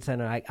World Trade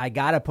Center. I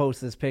gotta post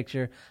this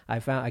picture.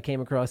 I came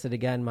across it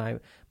again.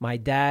 My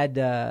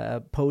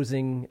dad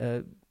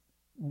posing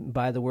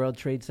by the World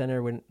Trade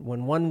Center when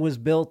one was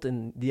built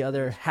and the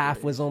other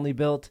half was only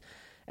built.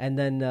 And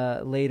then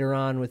later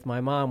on with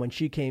my mom, when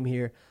she came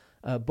here,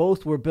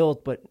 both were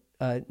built, but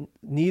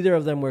neither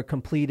of them were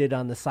completed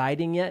on the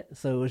siding yet.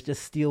 So it was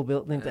just steel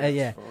built.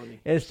 Yeah, funny.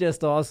 It's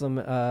just awesome.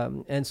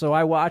 And so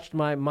I watched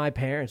my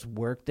parents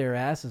work their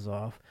asses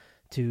off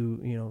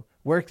to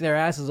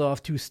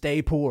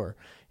stay poor,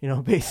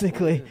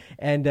 basically,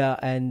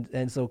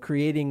 and so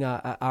creating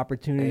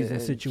opportunities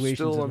and situations.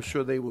 Still, I'm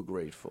sure they were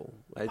grateful.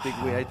 I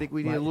think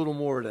we need a little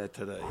more of that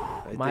today.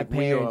 My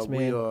parents,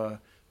 we are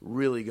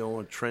really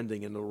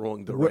trending in the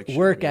wrong direction.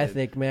 Work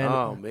ethic, man.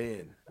 Oh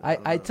man,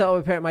 I tell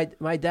my parent,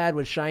 my dad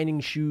was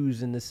shining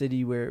shoes in the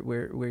city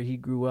where he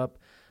grew up,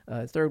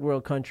 third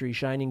world country,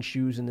 shining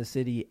shoes in the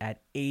city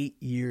at 8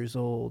 years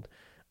old.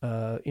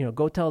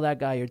 Go tell that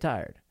guy you're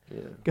tired.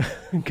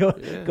 Yeah.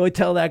 Go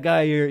tell that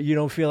guy you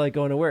don't feel like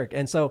going to work.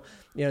 And so,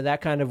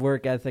 that kind of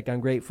work ethic I'm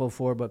grateful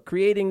for, but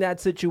creating that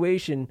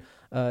situation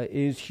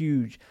is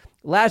huge.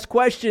 Last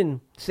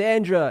question,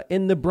 Sandra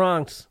in the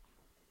Bronx.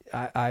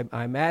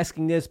 I'm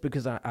asking this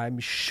because I'm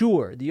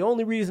sure, the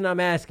only reason I'm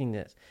asking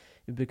this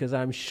is because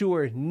I'm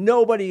sure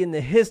nobody in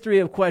the history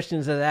of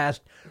questions has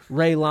asked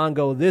Ray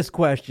Longo this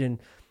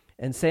question.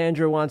 And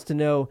Sandra wants to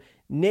know,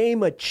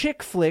 name a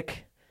chick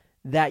flick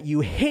that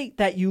you hate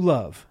that you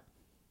love.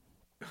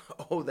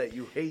 Oh, that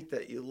you hate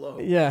that you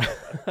love. Yeah.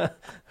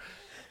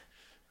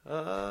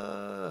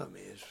 A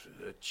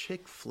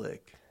chick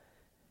flick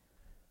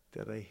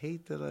that I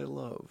hate that I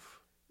love.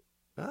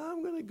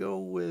 I'm going to go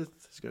with,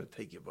 it's going to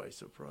take you by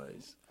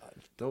surprise.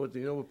 You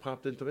know what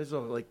popped into me? It's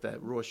not like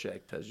that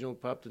Rorschach test. You know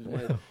what popped into my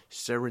head?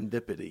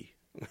 Serendipity.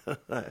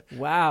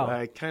 Wow.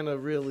 I kind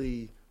of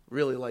really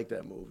like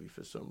that movie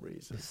for some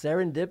reason.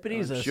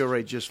 Serendipity? I'm sure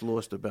I just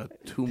lost about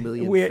 2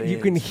 million where fans. You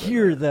can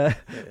hear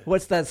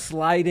what's that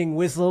sliding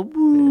whistle?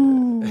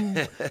 Woo!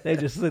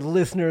 The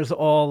listeners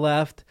all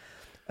left.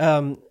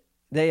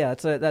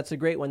 That's a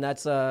great one.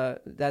 That's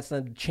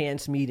the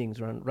Chance Meetings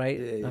run, right?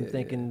 Yeah, I'm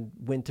thinking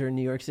Winter in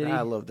New York City.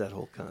 I love that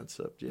whole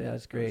concept. Yeah,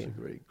 that's great. It's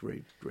a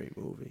great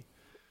movie.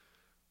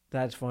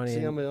 That's funny.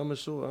 See, I'm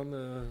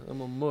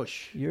a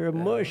mush. You're a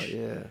mush.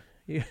 Yeah.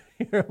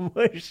 You're a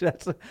mush.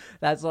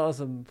 That's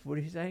awesome. What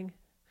are you saying?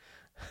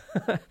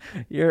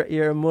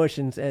 you're a mush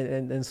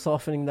and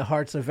softening the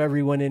hearts of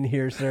everyone in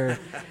here, sir.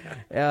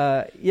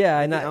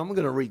 And I'm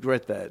going to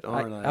regret that,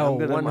 aren't I?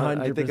 100%.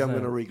 I think I'm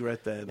going to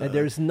regret that.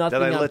 There's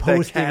nothing I'm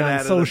posting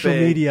on social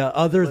media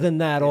other than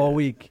that all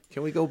week.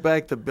 Can we go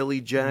back to Billy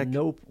Jack?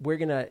 Nope. We're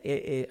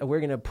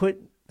gonna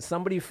put.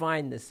 Somebody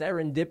find the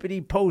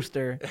Serendipity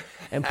poster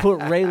and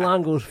put Ray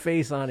Longo's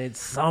face on it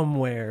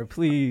somewhere,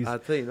 please. I'll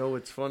tell you,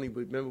 it's funny.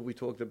 Remember we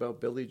talked about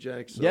Billy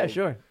Jack? So yeah,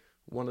 sure.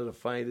 One of the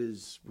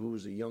fighters who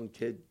was a young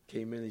kid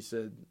came in. He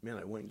said, man,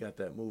 I went and got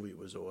that movie. It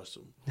was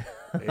awesome.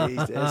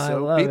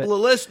 So people are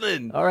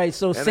listening. All right,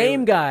 so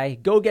same guy.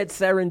 Go get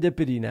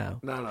Serendipity now.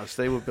 No,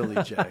 stay with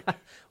Billy Jack.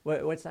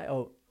 What's that?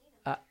 Oh.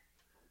 What's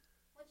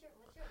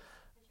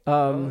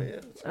your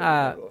Let's go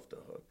right off the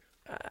hook.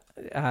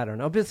 I don't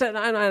know. But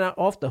I'm not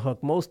off the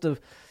hook. Most of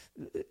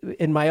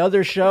in my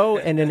other show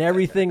and in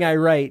everything I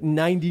write,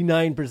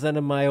 99%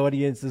 of my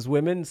audience is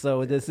women,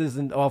 so this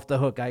isn't off the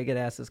hook. I get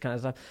asked this kind of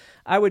stuff.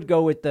 I would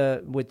go with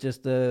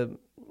just the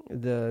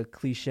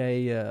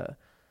cliche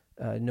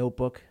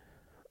Notebook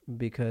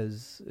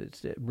because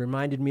it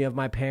reminded me of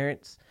my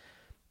parents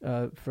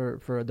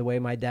for the way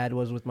my dad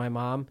was with my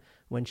mom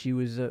when she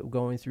was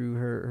going through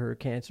her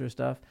cancer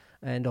stuff,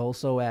 and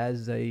also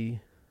as a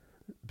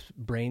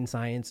brain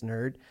science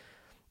nerd,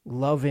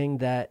 loving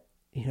that,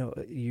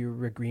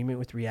 your agreement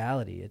with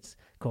reality. It's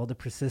called the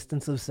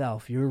persistence of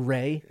self. You're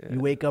Ray. Yeah. You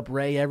wake up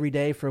Ray every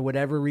day for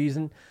whatever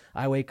reason.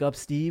 I wake up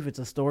Steve. It's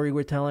a story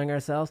we're telling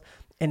ourselves.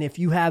 And if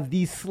you have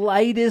the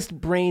slightest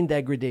brain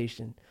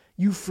degradation,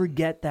 you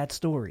forget that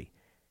story.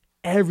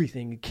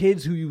 Everything. The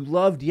kids who you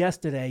loved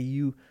yesterday,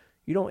 you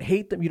don't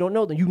hate them. You don't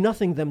know them. You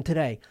nothing them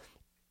today.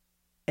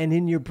 And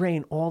in your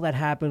brain, all that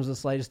happens is the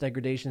slightest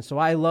degradation. So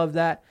I love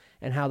that,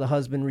 and how the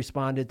husband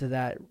responded to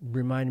that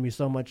reminded me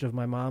so much of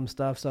my mom's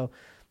stuff. So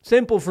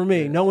simple for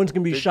me. Yeah. No one's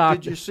going to be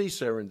shocked. Did you see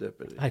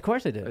Serendipity? Of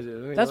course I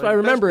did. That's why I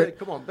remember it.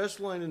 Come on, best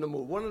line in the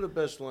movie. One of the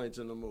best lines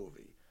in the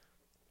movie.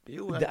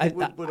 Would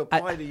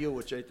apply to you,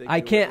 which I think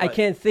I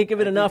can't think of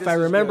it enough. I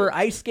remember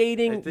ice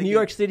skating, New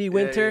York City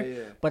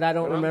winter, but I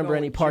don't remember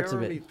any parts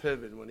of it.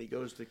 Jeremy Piven, when he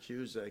goes to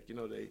Cusack,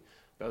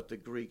 about the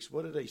Greeks,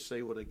 what do they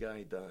say when a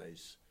guy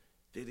dies?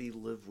 Did he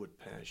live with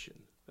passion?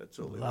 That's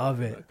all.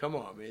 Love it. Come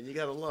on, man, you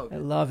gotta love it. I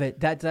love it.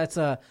 That's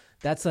a.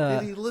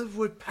 Did he live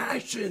with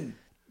passion?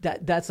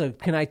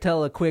 Can I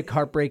tell a quick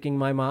heartbreaking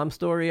my mom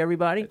story,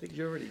 everybody? I think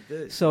you already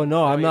did. So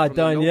no, I'm not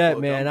done yet,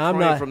 man. I'm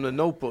not from the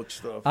Notebook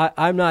stuff.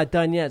 I'm not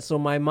done yet. So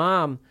my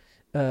mom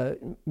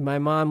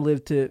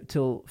lived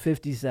till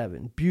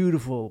 57.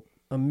 Beautiful,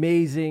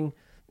 amazing.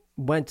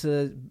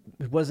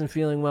 Wasn't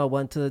feeling well.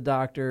 Went to the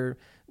doctor.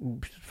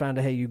 Found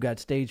out, hey, you got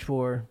stage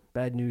 4.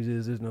 Bad news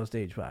is there's no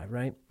stage 5,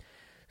 right?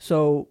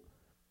 So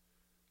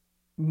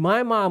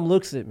my mom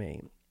looks at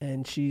me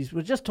and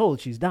was just told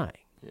she's dying.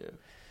 Yeah.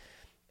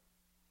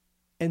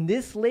 And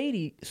this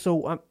lady,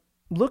 so I'm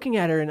looking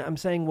at her and I'm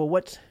saying,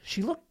 well,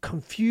 she looked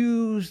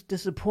confused,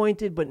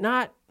 disappointed, but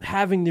not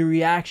having the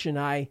reaction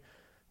I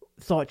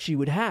thought she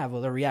would have, or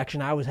the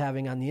reaction I was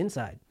having on the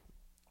inside.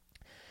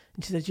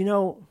 And she says,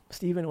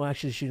 Stephen, well,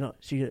 actually,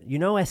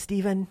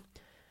 Stephen,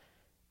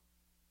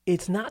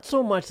 it's not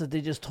so much that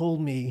they just told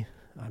me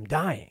I'm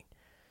dying.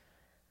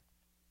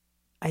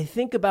 I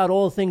think about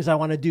all the things I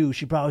want to do.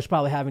 She was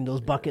probably having those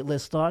bucket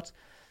list thoughts.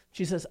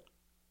 She says,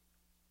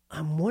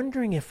 I'm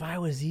wondering if I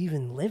was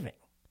even living.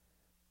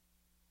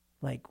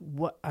 Like,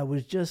 what I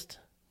was just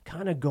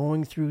kind of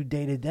going through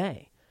day to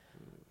day.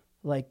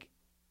 Like,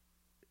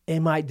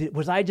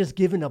 was I just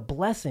given a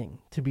blessing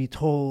to be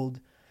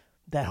told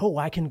that,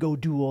 I can go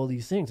do all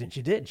these things? And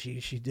she did.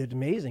 She did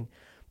amazing.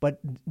 But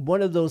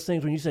one of those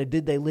things, when you say,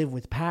 did they live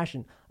with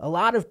passion? A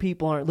lot of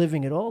people aren't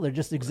living at all. They're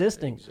just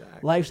existing. Exactly.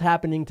 Life's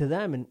happening to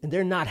them, and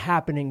they're not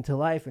happening to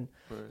life. And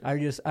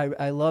right.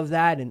 I love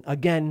that. And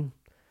again,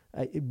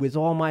 with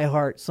all my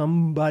heart,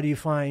 somebody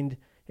find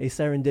a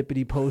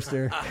Serendipity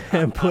poster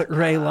and put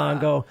Ray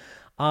Longo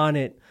on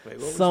it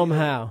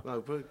somehow.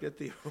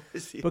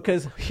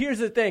 Because here's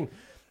the thing.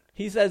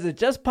 He says, it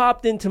just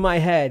popped into my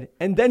head,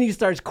 and then he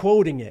starts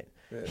quoting it.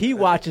 He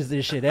watches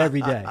this shit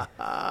every day.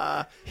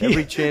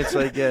 Every chance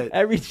I get.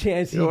 Every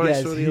chance he gets,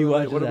 he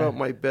watches What that. about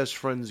My Best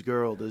Friend's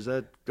Girl? Does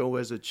that go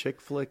as a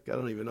chick flick? I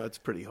don't even know. It's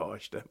pretty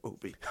harsh, that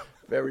movie.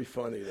 Very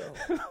funny,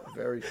 though.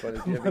 Very funny.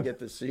 Did you ever get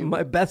to see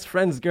My Best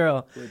Friend's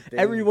Girl?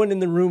 Everyone in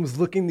the room's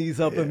looking these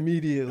up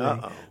immediately.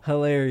 Uh-oh.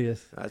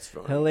 Hilarious. That's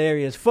funny.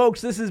 Hilarious.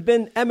 Folks, this has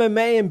been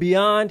MMA and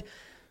Beyond.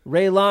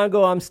 Ray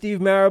Longo, I'm Steve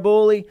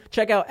Maraboli.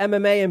 Check out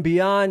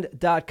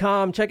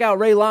MMAandBeyond.com. Check out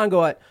Ray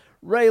Longo at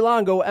Ray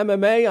Longo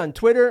MMA on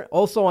Twitter,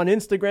 also on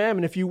Instagram.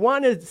 And if you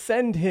want to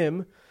send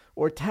him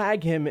or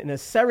tag him in a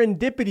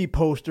Serendipity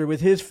poster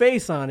with his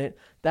face on it,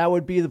 that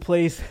would be the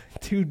place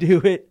to do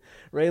it.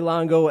 Ray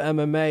Longo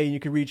MMA. You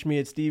can reach me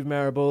at Steve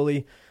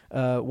Maraboli,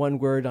 one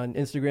word, on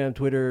Instagram,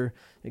 Twitter.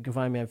 You can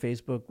find me on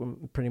Facebook.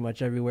 I'm pretty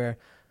much everywhere.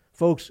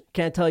 Folks,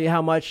 can't tell you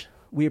how much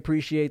we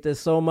appreciate this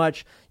so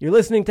much. You're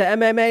listening to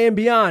MMA and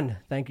Beyond.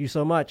 Thank you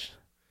so much.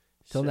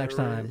 Till next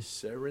time.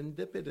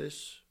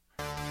 Serendipitous.